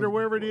Zealand or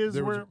wherever it is.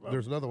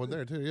 There's another one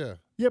there, too, yeah.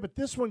 Yeah, but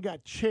this one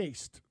got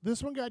chased.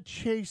 This one got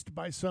chased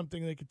by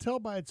something. They could tell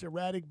by its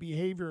erratic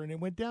behavior, and it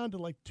went down to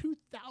like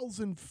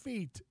 2,000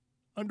 feet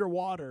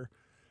underwater,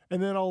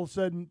 and then all of a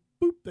sudden,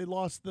 boop, they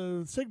lost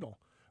the signal.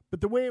 But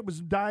the way it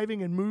was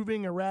diving and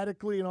moving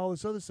erratically and all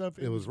this other stuff,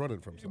 It was running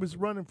from something. It was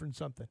running from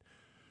something.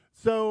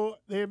 So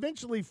they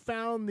eventually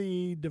found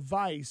the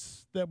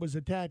device that was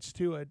attached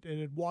to it, and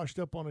it washed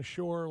up on a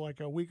shore like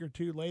a week or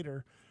two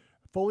later,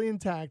 fully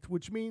intact,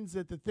 which means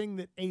that the thing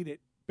that ate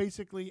it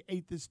basically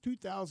ate this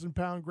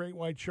 2,000-pound great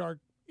white shark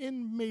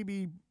in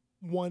maybe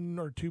 1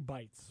 or 2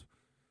 bites.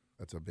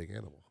 That's a big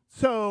animal.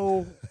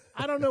 So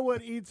I don't know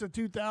what eats a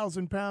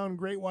 2,000-pound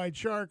great white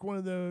shark, one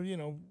of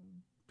the,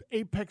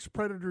 apex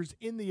predators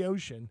in the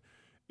ocean,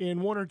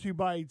 in 1 or 2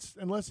 bites,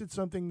 unless it's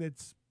something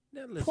that's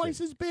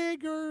twice as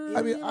big or.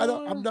 I mean,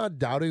 I'm not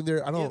doubting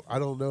there. I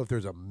don't know if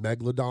there's a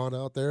megalodon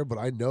out there, but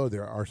I know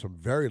there are some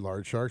very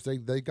large sharks.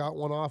 They got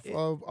one off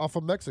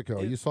of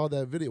Mexico. You saw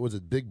that video. Was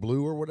it Big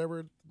Blue or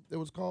whatever it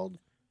was called?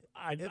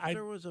 If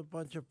there was a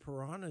bunch of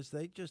piranhas,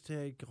 they just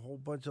take a whole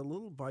bunch of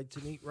little bites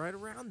and eat right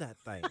around that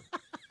thing.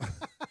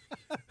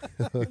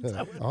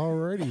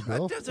 Alrighty,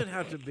 Bill. It doesn't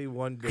have to be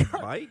one big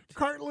bite.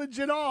 Cartilage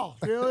and all.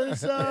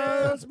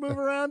 Let's move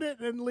around it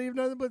and leave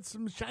nothing but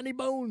some shiny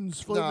bones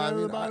floating out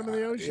of the bottom of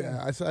the ocean.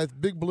 Yeah, I saw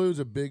Big Blue's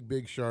a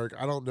big shark.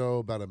 I don't know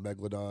about a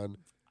megalodon.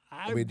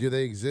 I mean, do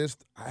they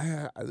exist?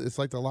 It's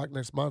like the Loch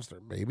Ness Monster,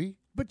 maybe.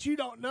 But you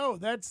don't know.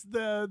 That's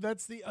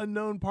the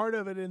unknown part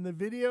of it. And the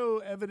video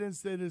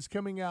evidence that is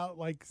coming out,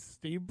 like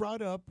Steve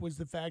brought up, was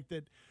the fact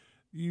that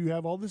you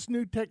have all this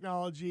new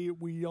technology.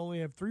 We only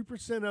have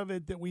 3% of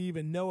it that we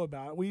even know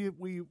about.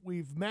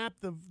 We've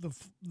mapped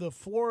the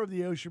floor of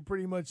the ocean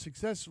pretty much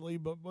successfully,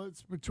 but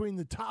what's between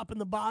the top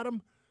and the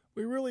bottom,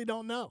 we really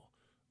don't know.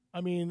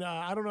 I mean,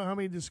 I don't know how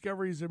many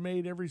discoveries are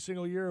made every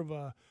single year of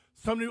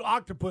some new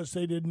octopus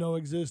they didn't know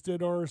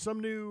existed, or some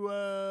new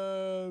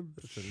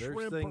Listen, shrimp.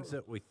 there's things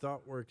that we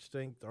thought were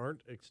extinct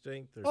aren't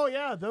extinct. There's Oh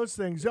yeah, those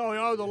things.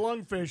 Oh, the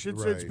lungfish.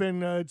 It's Right.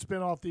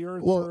 been off the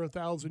earth Well, for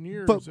 1,000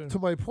 years. But and- to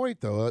my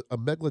point, though, a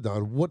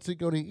megalodon, what's it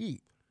going to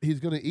eat? He's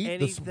going to eat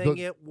anything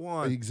it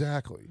wants.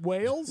 Exactly.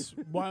 whales?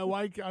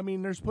 Why? I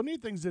mean, there's plenty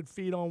of things that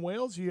feed on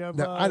whales. You have.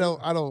 Now, I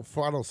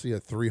don't see a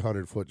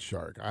 300-foot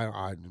shark.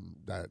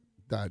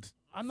 That's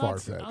I'm far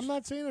not. fetched. I'm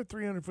not saying a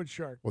 300-foot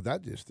shark. Well,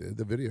 that just did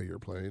the video you're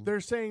playing.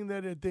 They're saying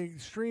that at the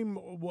extreme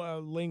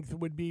length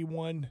would be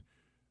one.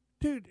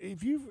 Dude,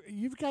 if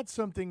you've got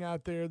something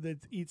out there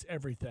that eats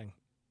everything.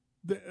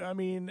 I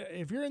mean,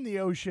 if you're in the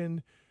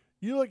ocean,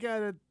 you look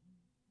at it.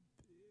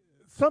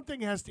 Something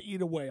has to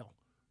eat a whale.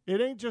 It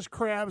ain't just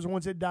crabs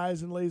once it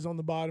dies and lays on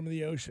the bottom of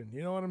the ocean.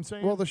 You know what I'm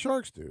saying? Well, the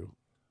sharks do.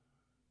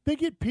 They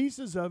get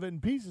pieces of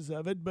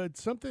it, but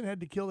something had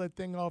to kill that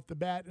thing off the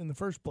bat in the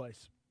first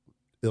place.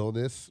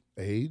 Illness,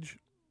 age.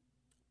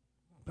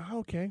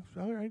 Okay,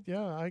 all right,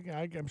 yeah,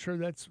 I'm sure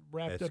that's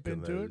wrapped up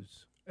into it.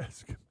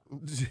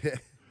 Eskimos.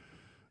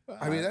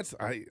 I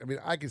mean,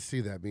 I can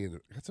see that being.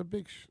 That's a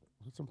big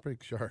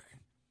shark.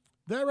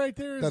 That right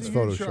there is That's a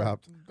huge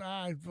shark.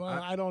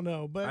 photoshopped. I don't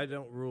know, but I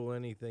don't rule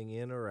anything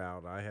in or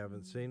out. I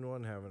haven't seen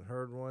one, haven't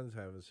heard one,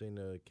 haven't seen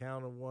an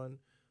account of one.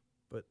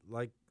 But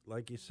like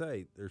you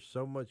say, there's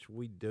so much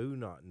we do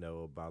not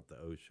know about the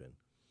ocean.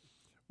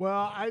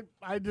 well,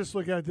 I just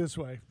look at it this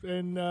way,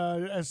 and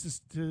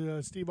as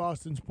to Steve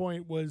Austin's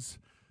point was,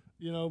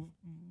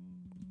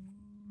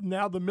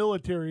 now the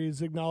military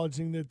is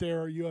acknowledging that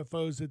there are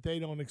UFOs that they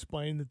don't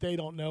explain, that they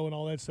don't know, and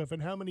all that stuff.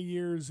 And how many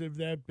years have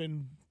that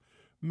been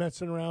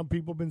messing around?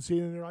 People been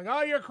seeing it. They're like,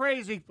 oh, you're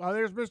crazy. Oh,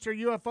 there's Mr.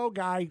 UFO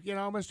guy,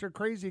 Mr.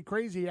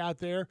 Crazy out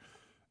there.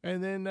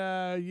 And then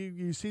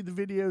you see the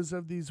videos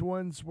of these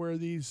ones where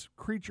these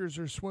creatures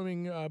are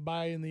swimming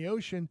by in the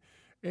ocean,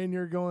 and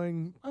you're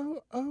going, oh,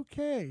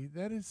 okay,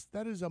 that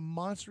is a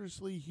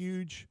monstrously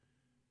huge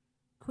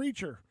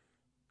creature.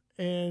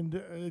 And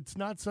it's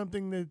not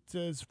something that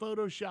is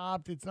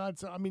photoshopped. It's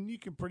not. I mean, you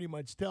can pretty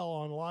much tell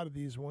on a lot of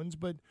these ones,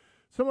 but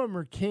some of them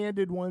are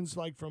candid ones.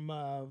 Like from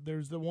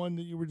there's the one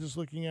that you were just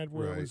looking at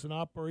where it was an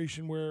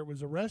operation where it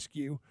was a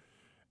rescue,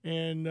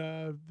 and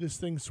this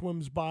thing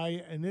swims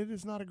by, and it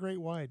is not a great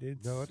white.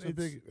 It's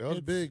big. That was it's-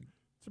 big.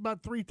 It's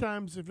about 3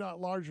 times, if not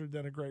larger,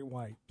 than a great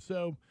white.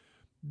 So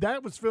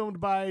that was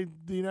filmed by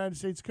the United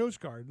States Coast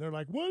Guard. They're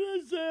like, what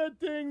is that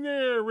thing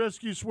there,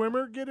 rescue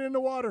swimmer? Get in the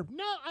water.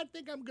 No, I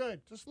think I'm good.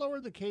 Just lower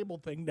the cable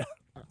thing down.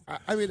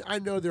 I mean, I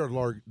know there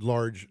are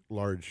large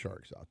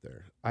sharks out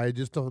there. I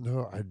just don't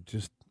know.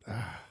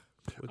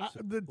 What's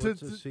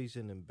the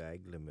season and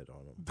bag limit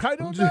on them? I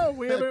don't know.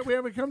 We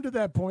haven't come to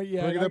that point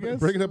yet.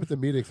 Bring it up at the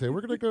meeting. Say we're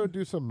going to go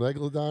do some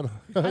megalodon.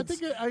 I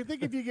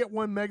think if you get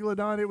one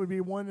megalodon, it would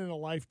be one in a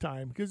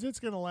lifetime because it's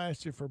going to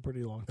last you for a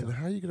pretty long And time.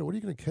 how are you going to? What are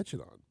you going to catch it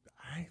on?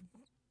 I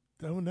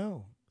don't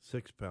know.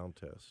 6-pound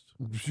test.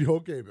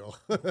 Okay, Bill.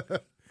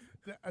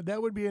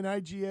 That would be an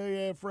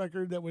IGAF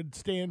record that would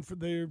stand for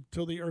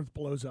till the Earth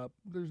blows up.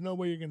 There's no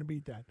way you're going to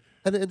beat that.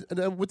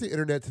 And with the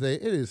internet today,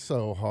 it is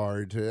so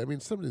hard to. I mean,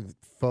 some of the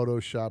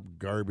Photoshop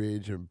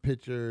garbage and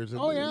pictures.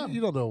 And Oh, yeah. you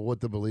don't know what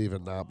to believe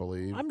and not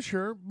believe. I'm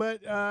sure,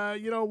 but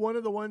one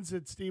of the ones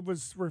that Steve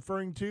was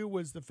referring to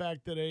was the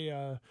fact that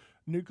a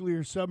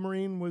nuclear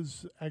submarine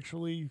was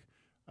actually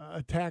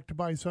attacked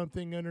by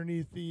something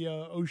underneath the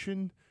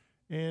ocean,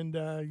 and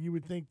you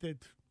would think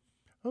that,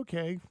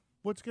 okay,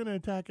 what's going to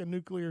attack a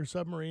nuclear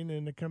submarine?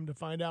 And to come to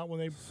find out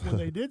when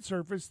they did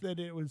surface that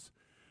it was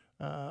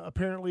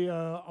apparently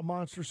a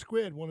monster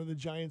squid, one of the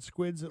giant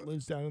squids that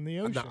lives down in the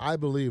ocean. Now, I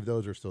believe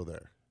those are still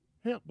there.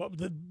 Yeah, but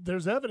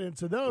there's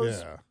evidence of those.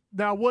 Yeah.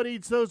 Now, what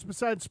eats those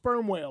besides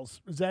sperm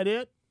whales? Is that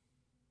it?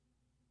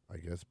 I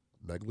guess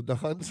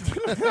megalodons.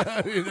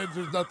 I mean,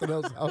 there's nothing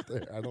else out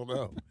there. I don't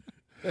know.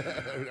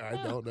 I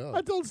don't know.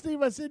 I told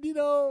Steve, I said,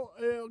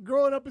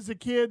 growing up as a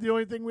kid, the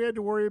only thing we had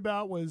to worry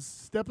about was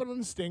stepping on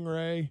a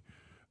stingray,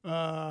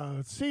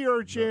 sea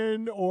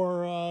urchin,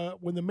 or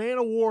when the man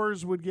of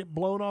wars would get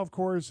blown off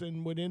course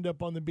and would end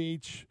up on the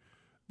beach.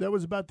 That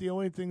was about the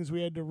only things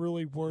we had to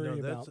really worry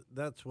about.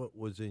 That's what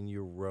was in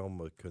your realm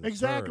of concern.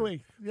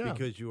 Exactly. Yeah.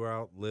 Because you were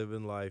out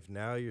living life.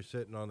 Now you're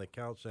sitting on the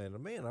couch saying,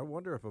 man, I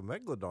wonder if a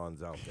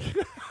megalodon's out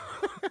there.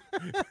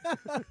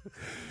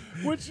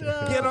 Which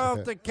Get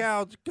off the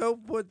couch. Go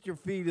put your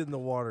feet in the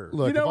water.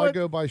 Look, You know if I what?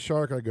 go by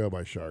shark, I go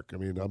by shark. I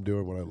mean, I'm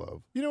doing what I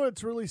love. You know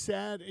what's really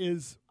sad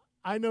is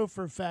I know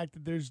for a fact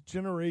that there's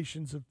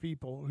generations of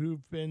people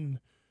who've been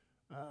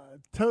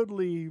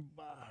totally,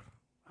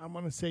 I'm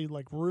going to say,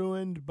 like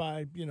ruined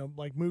by,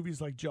 like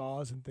movies like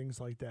Jaws and things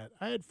like that.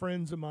 I had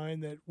friends of mine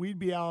that we'd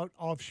be out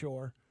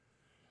offshore.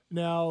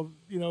 Now,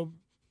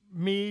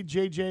 me,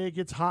 JJ, it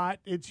gets hot,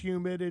 it's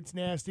humid, it's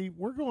nasty.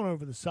 We're going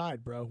over the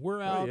side, bro.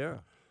 We're Oh, out. yeah.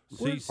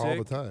 We're- Seasick. All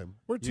the time.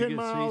 We're You 10 get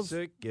miles.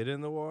 seasick, get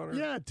in the water.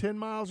 Yeah, 10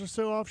 miles or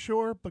so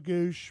offshore,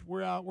 bagoosh.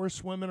 We're out, we're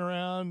swimming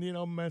around,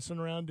 messing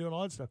around, doing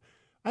all that stuff.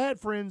 I had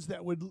friends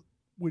that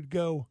would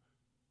go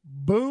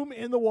boom,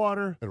 in the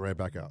water, And right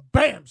back out.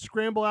 bam,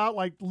 scramble out.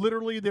 Like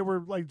literally, they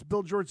were, like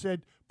Bill George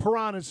said,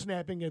 piranhas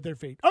snapping at their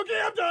feet.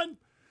 Okay, I'm done.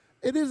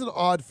 It is an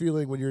odd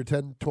feeling when you're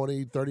 10,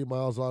 20, 30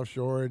 miles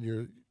offshore and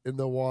you're in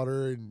the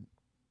water and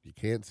you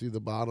can't see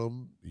the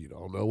bottom. You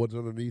don't know what's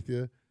underneath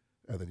you.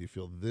 And then you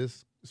feel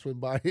this swim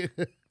by you.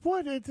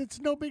 What? It's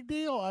no big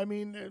deal. I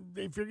mean,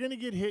 if you're going to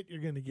get hit,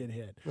 you're going to get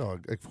hit. No,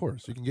 of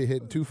course. You can get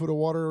hit in 2 foot of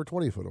water or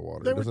 20 foot of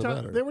water. It doesn't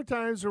matter. There were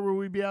times where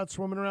we'd be out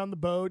swimming around the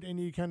boat and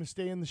you kind of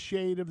stay in the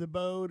shade of the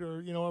boat or,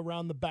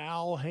 around the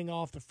bow, hang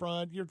off the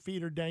front. Your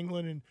feet are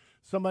dangling and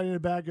somebody in the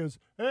back goes,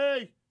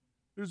 "Hey,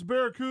 there's a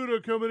barracuda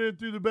coming in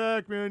through the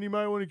back, man. You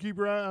might want to keep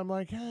your eye." I'm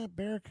like,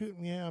 barracuda?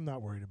 Yeah, I'm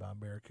not worried about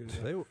barracuda.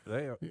 They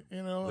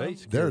They're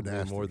scare me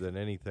nasty. more than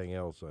anything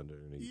else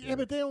underneath. Yeah,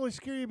 but they only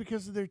scare you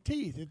because of their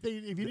teeth.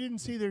 If you didn't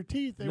see their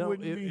teeth, they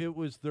wouldn't be. It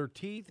was their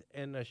teeth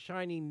and a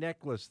shiny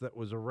necklace that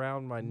was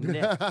around my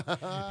neck.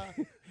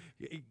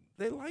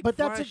 They like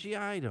flashy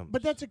items.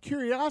 But that's a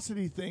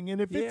curiosity thing, and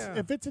if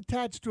it's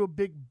attached to a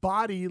big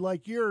body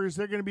like yours,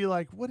 they're going to be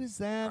like, "What is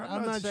that?"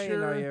 I'm not saying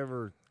sure. I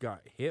ever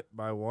got hit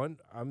by one.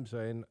 I'm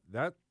saying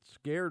that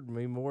scared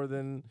me more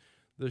than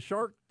the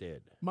shark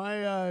did.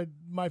 My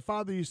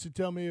father used to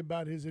tell me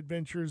about his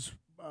adventures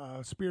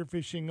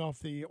spearfishing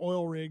off the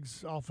oil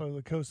rigs off of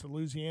the coast of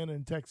Louisiana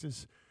and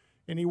Texas,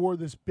 and he wore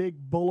this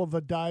big bull of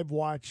a dive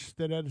watch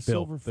that had a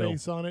silver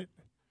face on it.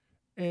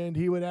 And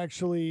he would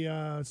actually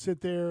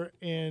sit there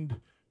and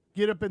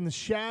get up in the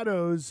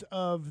shadows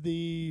of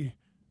the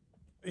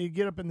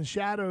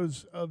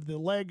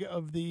leg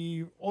of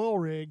the oil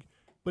rig,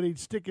 but he'd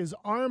stick his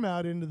arm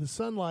out into the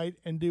sunlight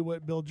and do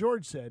what Bill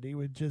George said. He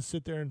would just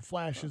sit there and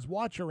flash his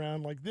watch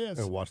around like this,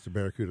 And watch the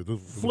barracuda.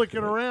 flick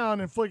it around,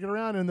 and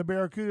the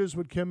barracudas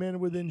would come in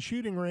within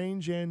shooting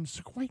range and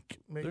squeak.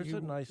 There's a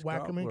nice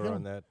whack 'em and gobbler kill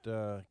on 'em.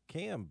 that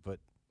cam,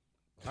 but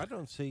I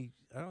don't see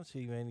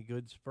any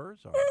good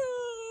spurs on it.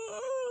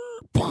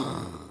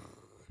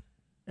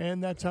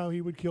 And that's how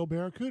he would kill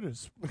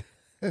barracudas.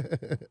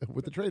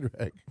 With the trade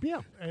wreck.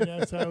 Yeah, and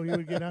that's how he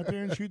would get out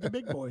there and shoot the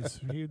big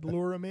boys. He'd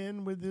lure them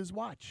in with his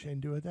watch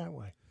and do it that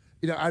way.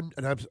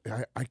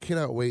 I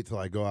cannot wait till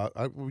I go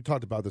out. We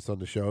talked about this on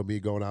the show. Me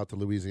going out to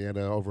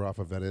Louisiana over off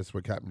of Venice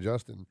with Captain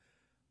Justin.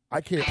 I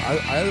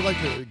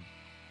like to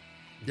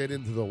get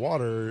into the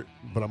water,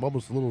 but I'm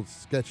almost a little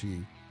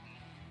sketchy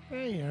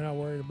Hey, you're not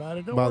worried about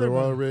it. Don't by worry the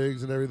about oil it.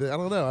 rigs and everything. I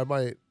don't know. I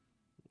might.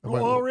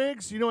 Oil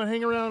rigs? You know what?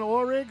 Hang around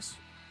oil rigs?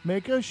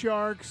 Mako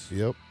sharks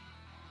Yep.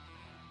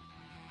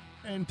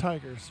 and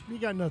tigers. You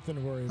got nothing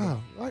to worry about.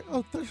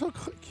 They're so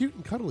cute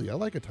and cuddly. I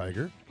like a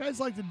tiger. Guys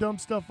like to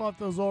dump stuff off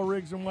those oil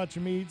rigs and watch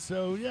them eat.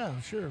 So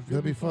yeah, sure.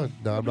 That'd be fun.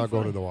 No, I'm not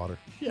going in the water.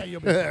 Yeah, you'll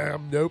be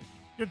fine. Nope.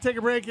 Gonna take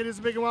a break. It is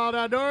Big and Wild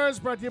Outdoors,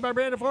 brought to you by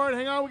Brandon Ford.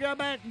 Hang on, we got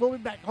back. We'll be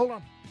back. Hold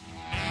on.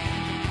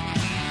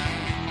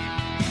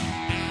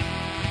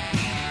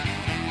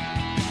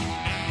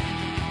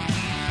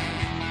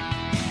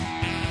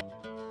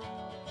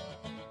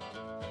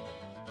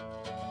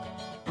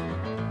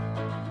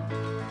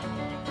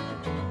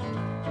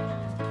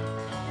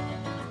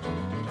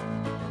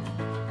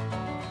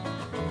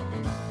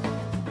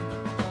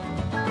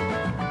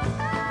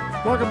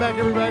 Welcome back,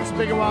 everybody. It's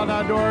Big and Wild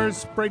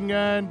Outdoors. Braden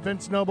Gunn,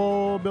 Vince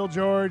Noble, Bill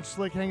George,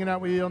 Slick hanging out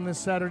with you on this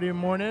Saturday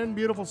morning.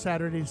 Beautiful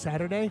Saturday.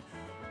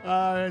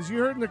 As you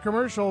heard in the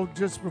commercial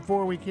just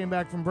before we came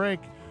back from break,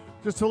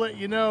 just to let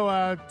you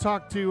know,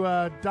 talked to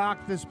Doc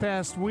this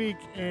past week,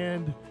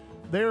 and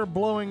they're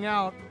blowing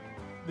out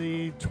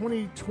the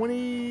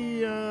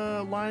 2020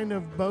 line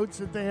of boats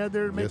that they had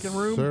there making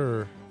room. Yes,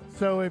 sir.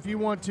 So if you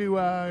want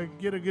to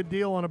get a good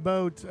deal on a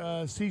boat,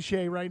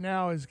 Seashay right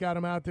now has got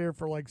them out there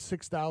for like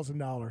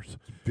 $6,000.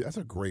 That's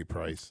a great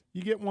price.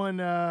 You get one.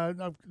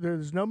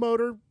 There's no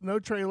motor, no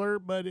trailer,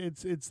 but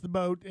it's the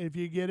boat. If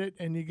you get it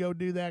and you go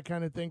do that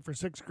kind of thing for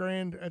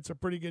 $6,000, that's a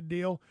pretty good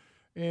deal.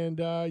 And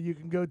you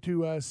can go to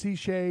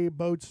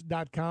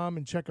seashayboats.com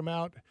and check them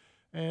out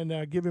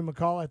and give him a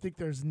call. I think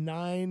there's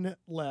 9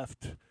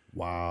 left.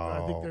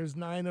 Wow. I think there's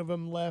 9 of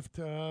them left.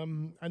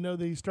 I know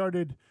they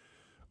started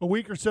a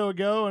week or so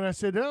ago, and I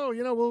said,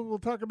 we'll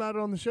talk about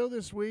it on the show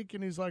this week.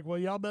 And he's like, well,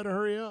 y'all better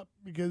hurry up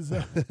because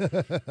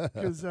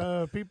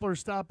people are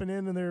stopping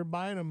in and they're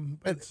buying them.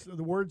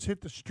 The words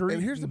hit the street.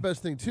 And here's the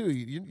best thing too: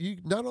 you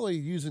not only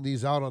using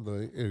these out on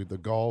the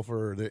Gulf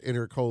or the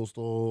intercoastal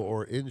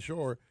or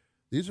inshore,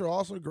 these are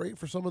also great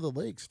for some of the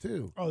lakes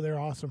too. Oh, they're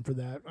awesome for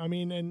that. I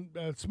mean,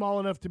 and small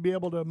enough to be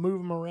able to move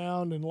them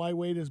around and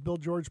lightweight, as Bill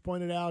George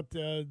pointed out.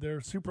 They're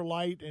super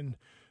light and.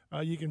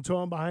 You can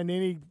tow them behind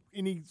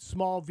any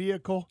small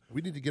vehicle.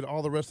 We need to get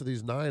all the rest of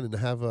these 9 and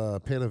have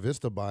Pana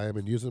Vista buy them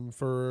and use them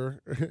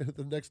for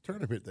the next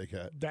tournament they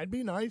got. That'd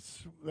be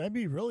nice. That'd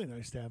be really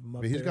nice to have them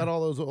up He's there. got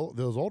all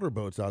those older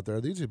boats out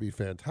there. These would be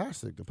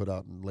fantastic to put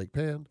out in Lake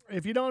Pan.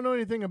 If you don't know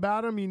anything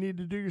about them, you need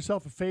to do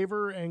yourself a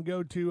favor and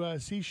go to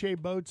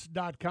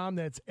seashayboats.com.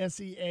 That's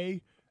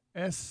SEASHEA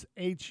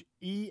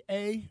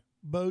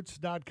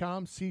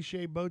boats.com,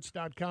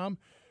 seashayboats.com.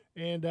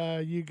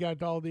 And you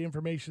got all the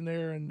information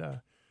there.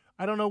 And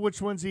I don't know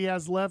which ones he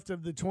has left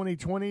of the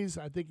 2020s.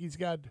 I think he's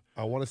got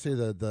I want to say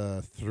the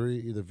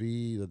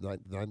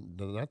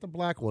not the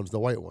black ones, the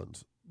white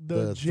ones.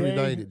 the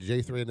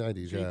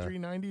J390s, yeah.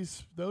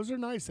 J390s. Those are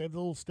nice. They have the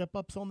little step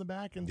ups on the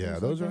back and Yeah,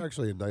 things those like are that.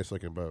 actually a nice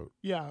looking boat.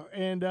 Yeah,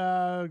 and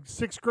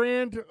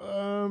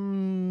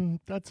 $6,000.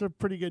 That's a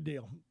pretty good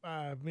deal.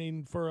 I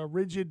mean, for a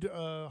rigid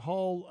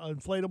hull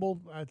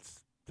inflatable,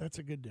 that's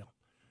a good deal.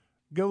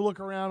 Go look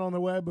around on the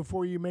web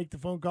before you make the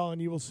phone call,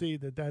 and you will see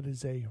that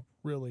is a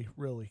really,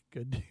 really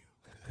good deal.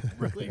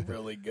 Really,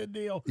 really good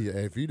deal. Yeah,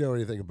 if you know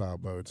anything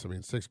about boats, I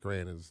mean,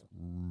 $6,000 is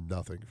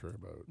nothing for a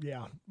boat.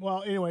 Yeah.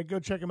 Well, anyway, go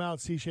check them out,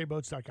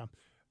 seashayboats.com.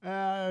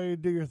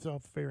 Do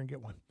yourself a favor and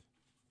get one.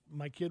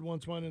 My kid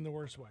wants one in the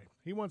worst way.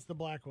 He wants the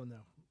black one,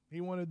 though.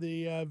 He wanted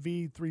the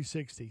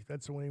V360.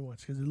 That's the one he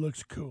wants because it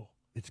looks cool.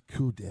 It's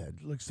cool, Dad.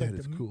 Looks That like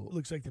is cool.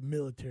 Looks like the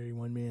military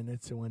one, man.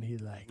 That's the one he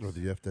likes. Or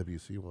the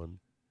FWC one.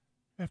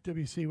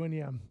 FWC one,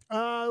 yeah.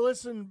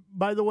 Listen,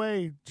 by the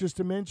way, just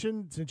to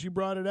mention, since you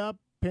brought it up,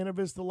 Pana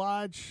Vista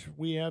Lodge,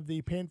 we have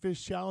the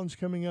Panfish Challenge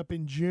coming up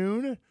in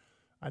June.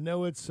 I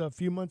know it's a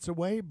few months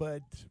away,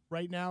 but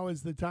right now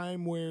is the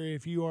time where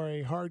if you are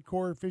a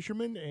hardcore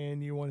fisherman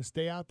and you want to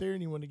stay out there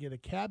and you want to get a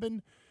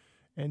cabin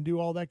and do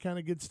all that kind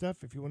of good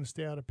stuff, if you want to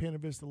stay out at Pana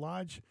Vista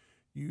Lodge,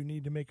 you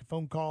need to make a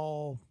phone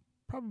call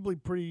probably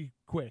pretty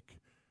quick.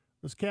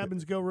 Those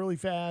cabins go really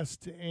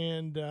fast,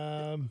 and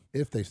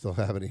If they still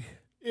have any.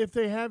 if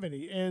they have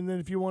any. And then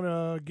if you want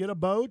to get a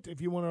boat, if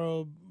you want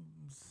to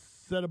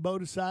set a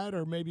boat aside,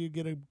 or maybe you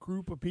get a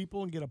group of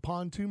people and get a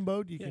pontoon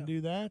boat, you can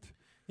do that.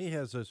 He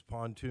has those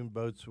pontoon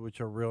boats,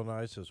 which are real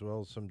nice, as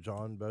well as some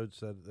John boats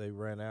that they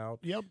rent out.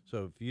 Yep.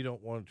 So if you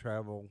don't want to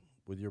travel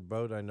with your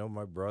boat, I know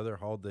my brother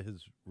hauled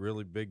his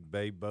really big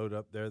bay boat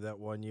up there that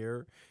one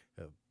year.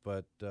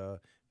 But if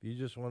you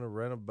just want to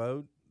rent a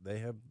boat, they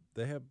have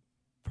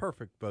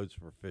perfect boats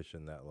for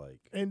fishing that lake.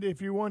 And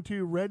if you want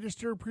to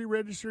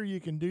pre-register, you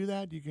can do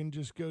that. You can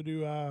just go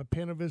to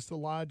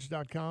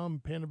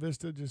PanaVistaLodge.com. Pana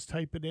Vista, just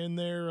type it in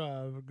there,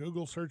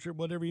 Google search it,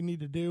 whatever you need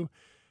to do,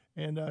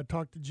 and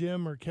talk to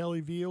Jim or Kelly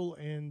Veal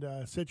and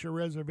set your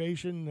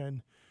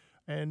reservation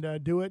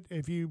and do it.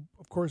 If you,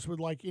 of course,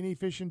 would like any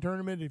fishing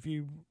tournament, if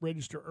you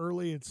register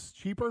early, it's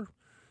cheaper,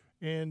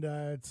 and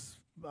it's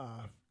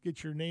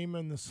get your name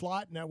in the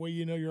slot, and that way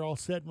you know you're all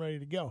set and ready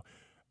to go.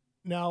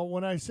 Now,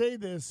 when I say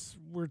this,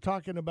 we're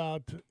talking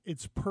about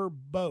it's per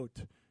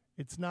boat.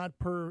 It's not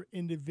per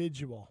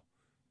individual,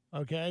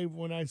 okay,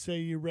 when I say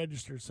you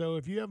register. So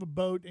if you have a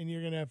boat and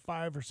you're going to have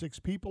 5 or 6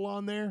 people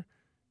on there,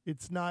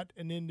 it's not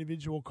an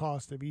individual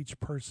cost of each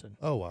person.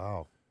 Oh,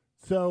 wow.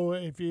 So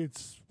if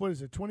it's, what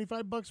is it,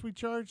 $25 we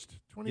charged?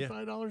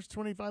 $25,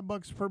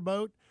 $25 per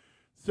boat.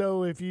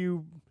 So if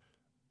you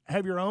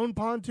have your own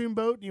pontoon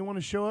boat and you want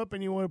to show up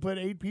and you want to put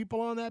 8 people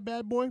on that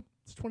bad boy,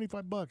 it's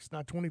 $25,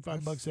 not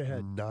 $25 a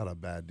head. Not a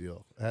bad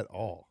deal at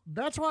all.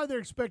 That's why they're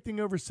expecting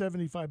over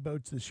 75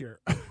 boats this year.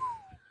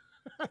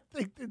 I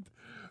think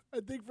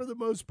for the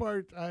most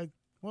part,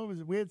 what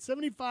was it? We had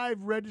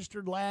 75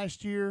 registered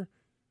last year.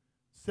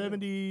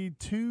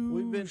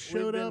 72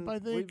 showed up, I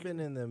think. We've been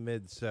in the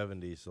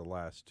mid-70s the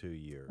last 2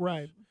 years.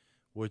 Right.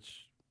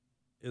 Which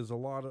is a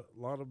lot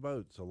of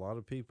boats, a lot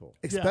of people.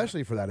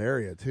 Especially for that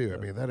area, too. I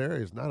mean, that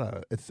area is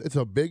not it's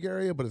a big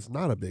area, but it's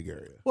not a big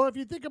area. Well, if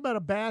you think about a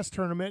bass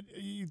tournament,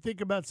 you think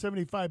about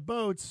 75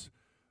 boats,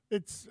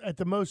 it's at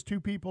the most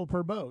 2 people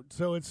per boat.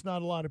 So it's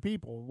not a lot of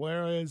people.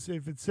 Whereas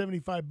if it's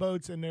 75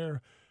 boats and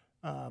they're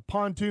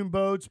pontoon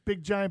boats,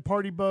 big giant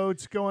party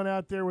boats going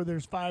out there where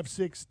there's 5,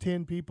 6,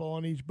 10 people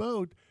on each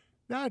boat,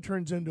 now it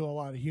turns into a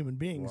lot of human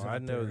beings. Well, I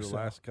out know there, the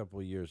last couple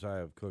of years I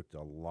have cooked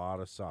a lot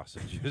of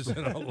sausages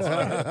and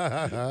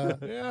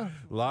a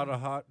lot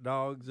of hot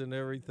dogs and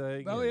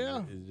everything. Oh, and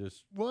yeah. it's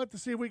just We'll have to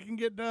see if we can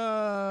get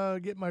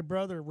my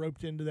brother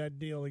roped into that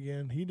deal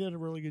again. He did a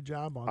really good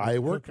job on it. I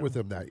worked with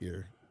him that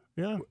year.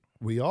 Yeah.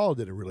 We all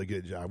did a really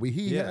good job.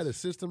 He Yes. had a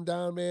system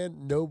down,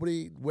 man.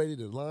 Nobody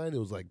waited in line. It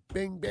was like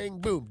bing, bang,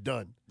 boom,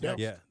 done. Yep.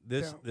 yeah.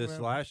 This Yeah.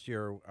 last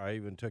year I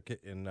even took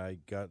it and I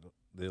got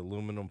the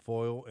aluminum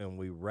foil and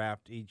we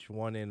wrapped each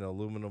one in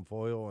aluminum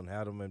foil and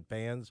had them in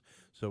pans.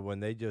 So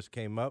when they just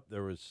came up,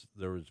 there was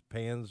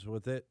pans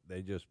with it.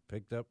 They just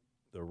picked up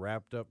the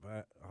wrapped up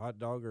hot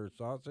dog or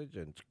sausage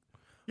and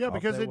Yeah, off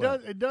because they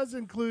went. it does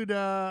include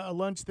a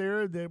lunch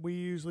there that we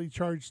usually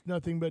charge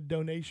nothing but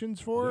donations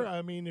for. Yeah.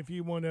 I mean, if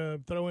you want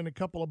to throw in a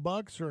couple of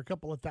bucks or a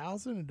couple of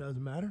thousand, it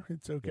doesn't matter.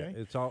 It's okay.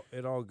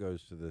 it all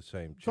goes to the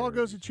same. It all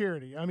goes to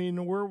charity. I mean,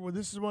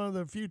 this is one of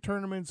the few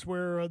tournaments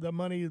where the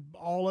money,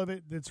 all of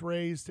it that's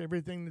raised,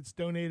 everything that's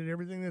donated,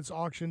 everything that's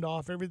auctioned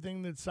off,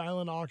 everything that's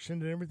silent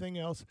auctioned, and everything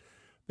else,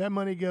 that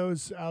money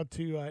goes out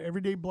to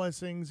Everyday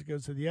Blessings. It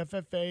goes to the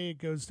FFA. It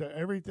goes to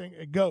everything.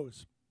 It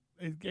goes.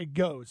 It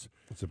goes.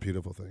 It's a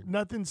beautiful thing.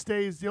 Nothing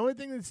stays. The only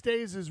thing that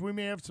stays is we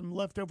may have some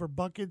leftover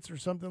buckets or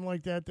something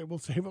like that we'll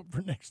save up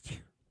for next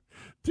year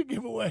to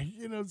give away,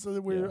 so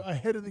that we're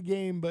ahead of the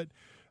game. But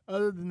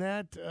other than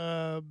that,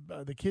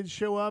 the kids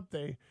show up.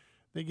 They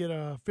get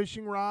a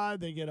fishing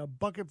rod. They get a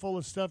bucket full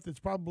of stuff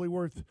that's probably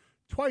worth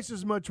twice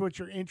as much what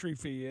your entry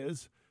fee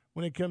is.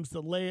 when it comes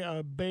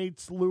to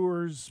baits,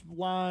 lures,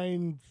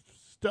 line,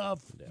 stuff,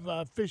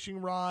 fishing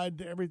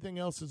rod, everything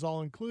else is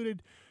all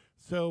included.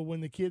 So when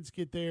the kids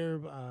get there,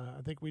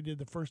 I think we did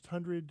the first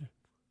 100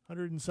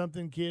 and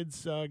something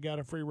kids got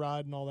a free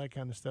rod and all that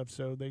kind of stuff.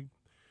 So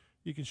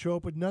you can show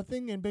up with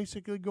nothing and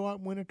basically go out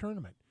and win a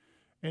tournament.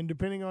 And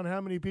depending on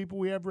how many people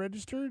we have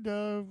registered,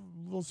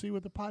 we'll see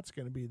what the pot's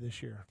going to be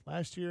this year.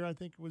 Last year, I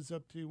think it was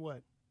up to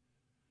what?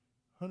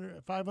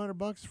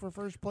 $500 for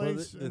first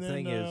place, the and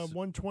thing then is,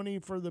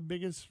 $120 for the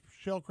biggest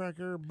shell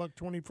cracker,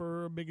 $120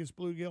 for biggest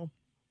bluegill.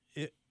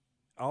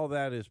 All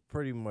that is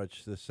pretty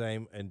much the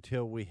same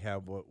until we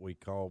have what we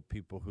call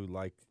people who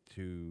like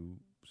to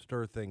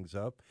stir things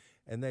up,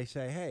 and they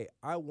say, "Hey,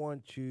 I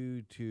want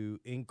you to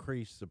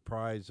increase the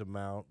prize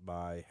amount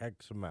by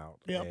X amount."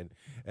 Yep.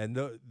 And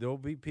there'll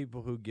be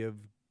people who give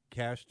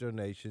cash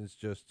donations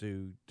just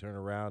to turn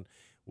around.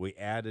 We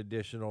add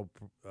additional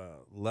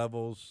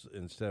levels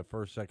instead of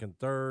first, second,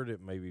 third.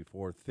 It may be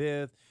fourth,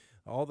 fifth.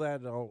 All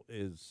that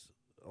is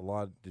a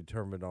lot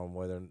determined on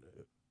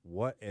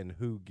what and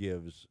who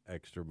gives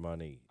extra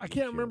money. I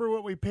can't remember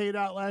what we paid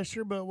out last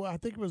year, but I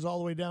think it was all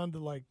the way down to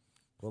like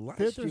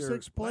fifth or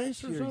sixth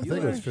place or something. You I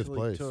think it was fifth actually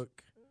place.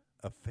 took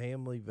a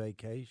family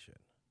vacation.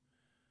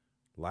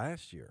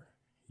 Last year,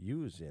 you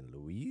was in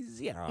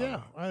Louisiana.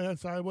 Yeah,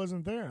 I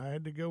wasn't there. I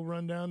had to go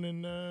run down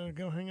and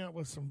go hang out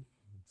with some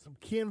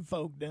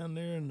kinfolk down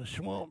there in the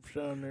swamps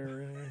down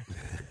there.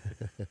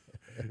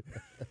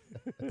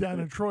 Down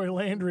in Troy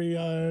Landry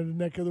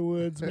neck of the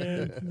woods,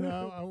 man.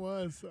 No, I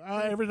was.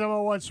 Every time I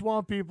watch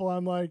Swamp People,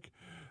 I'm like,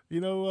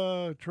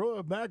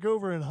 Troy, back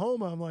over in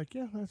Homa, I'm like,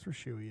 yeah, that's where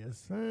Shuey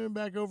is.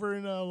 Back over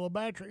in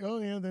Labatry, oh,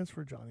 yeah, that's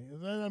where Johnny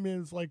is. I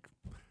mean, it's like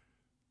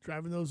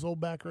driving those old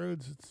back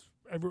roads.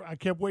 I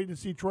kept waiting to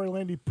see Troy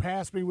Landry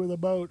pass me with a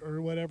boat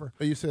or whatever.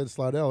 You said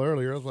Slidell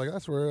earlier. I was like,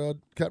 that's where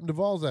Captain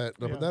Duvall's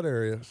at, up in that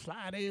area.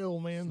 Slidell,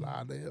 man.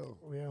 Slidell.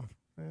 Yeah,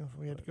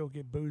 we had to go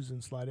get booze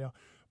in Slidell.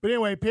 But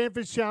anyway,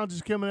 Panfish Challenge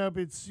is coming up.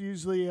 It's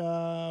usually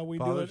we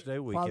Father's do it Day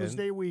weekend. Father's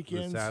Day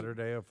weekend. The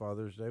Saturday of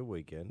Father's Day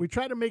weekend. We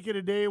try to make it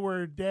a day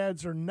where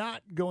dads are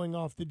not going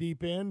off the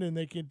deep end and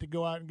they get to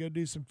go out and go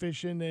do some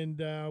fishing,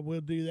 and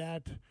we'll do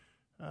that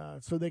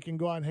so they can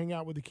go out and hang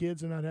out with the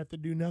kids and not have to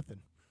do nothing.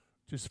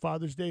 Just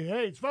Father's Day.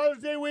 Hey, it's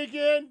Father's Day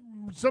weekend.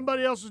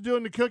 Somebody else is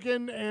doing the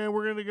cooking, and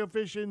we're going to go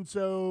fishing,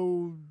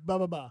 so blah,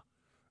 blah, blah.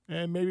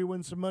 And maybe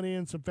win some money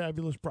and some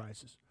fabulous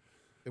prizes.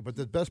 But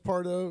the best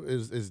part though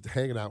is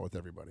hanging out with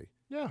everybody.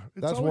 Yeah,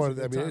 that's one.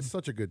 It's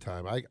such a good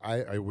time.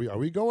 Are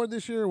we going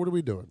this year? Or what are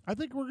we doing? I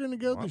think we're going to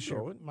go this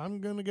year.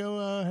 I'm going to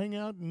go hang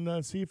out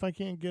and see if I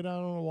can't get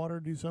out on the water,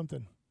 do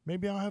something.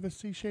 Maybe I'll have a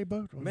Seashade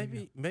boat.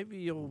 Maybe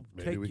you'll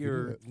take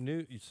your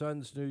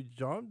son's new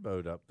John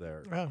boat up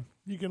there.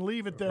 You can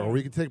leave it there, or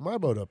we can take my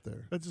boat up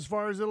there. That's as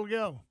far as it'll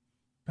go.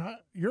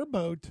 Your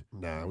boat?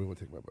 Nah, we won't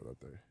take my boat up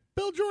there.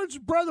 Bill George's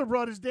brother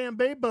brought his damn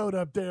bay boat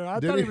up there. I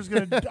thought he was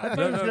going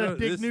to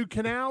dig new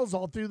canals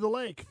all through the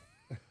lake.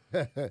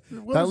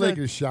 That lake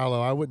is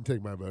shallow. I wouldn't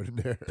take my boat in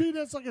there. Dude,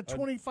 that's like a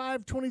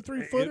 25,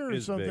 23 footer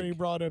or something he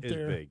brought up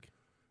there. Big.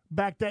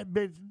 Backed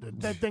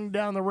that thing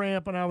down the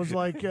ramp, and I was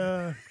like,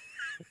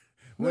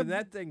 when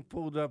that thing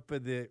pulled up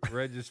in the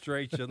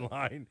registration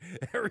line,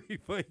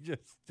 everybody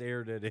just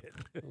stared at it.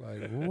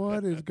 Like,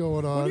 what is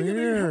going on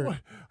here?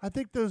 I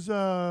think those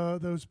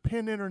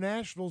Penn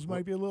Internationals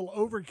might be a little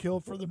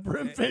overkill for the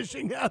brim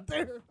fishing out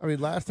there. I mean,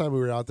 last time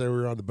we were out there, we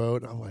were on the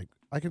boat, and I'm like,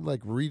 I can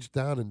reach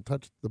down and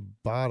touch the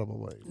bottom.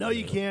 I'm like, no,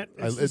 you can't.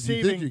 It's you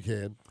deceiving. think you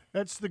can?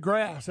 That's the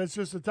grass. That's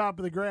just the top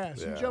of the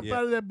grass. Yeah. You jump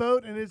out of that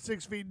boat, and it's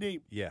 6 feet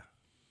deep. Yeah,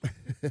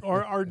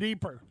 or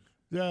deeper.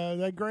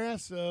 That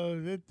grass,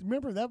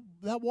 remember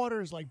that water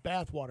is like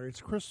bath water.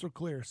 It's crystal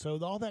clear. So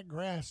all that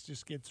grass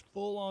just gets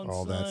full on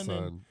all sun. That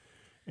sun.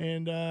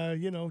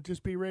 And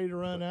just be ready to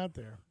run out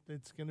there.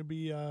 It's going to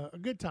be a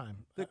good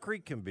time. The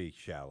creek can be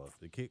shallow.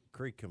 The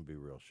creek can be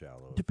real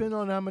shallow. Depending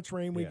on how much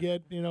rain we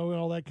get, and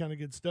all that kind of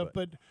good stuff.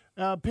 But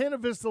Pena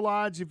Vista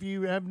Lodge, if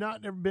you have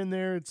never been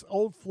there, it's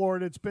old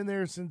Florida. It's been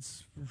there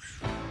since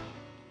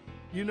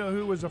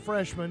who was a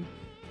freshman.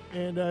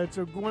 And it's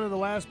one of the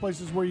last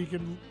places where you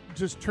can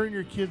just turn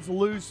your kids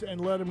loose and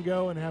let them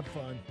go and have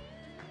fun.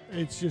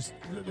 It's just,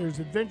 there's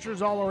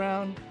adventures all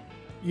around.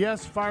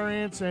 Yes, fire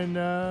ants and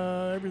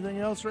everything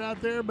else are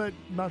out there, but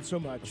not so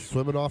much.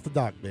 Swimming off the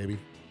dock, baby.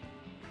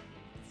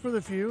 For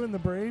the few and the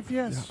brave,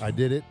 yes. Yeah, I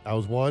did it. I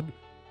was one.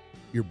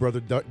 Your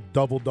brother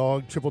double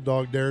dog, triple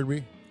dog dared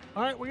me.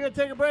 All right, we're going to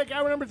take a break.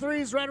 Hour number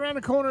 3 is right around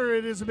the corner.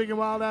 It is a Big and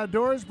Wild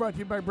Outdoors, brought to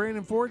you by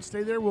Brandon Ford.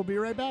 Stay there. We'll be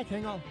right back.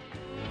 Hang on.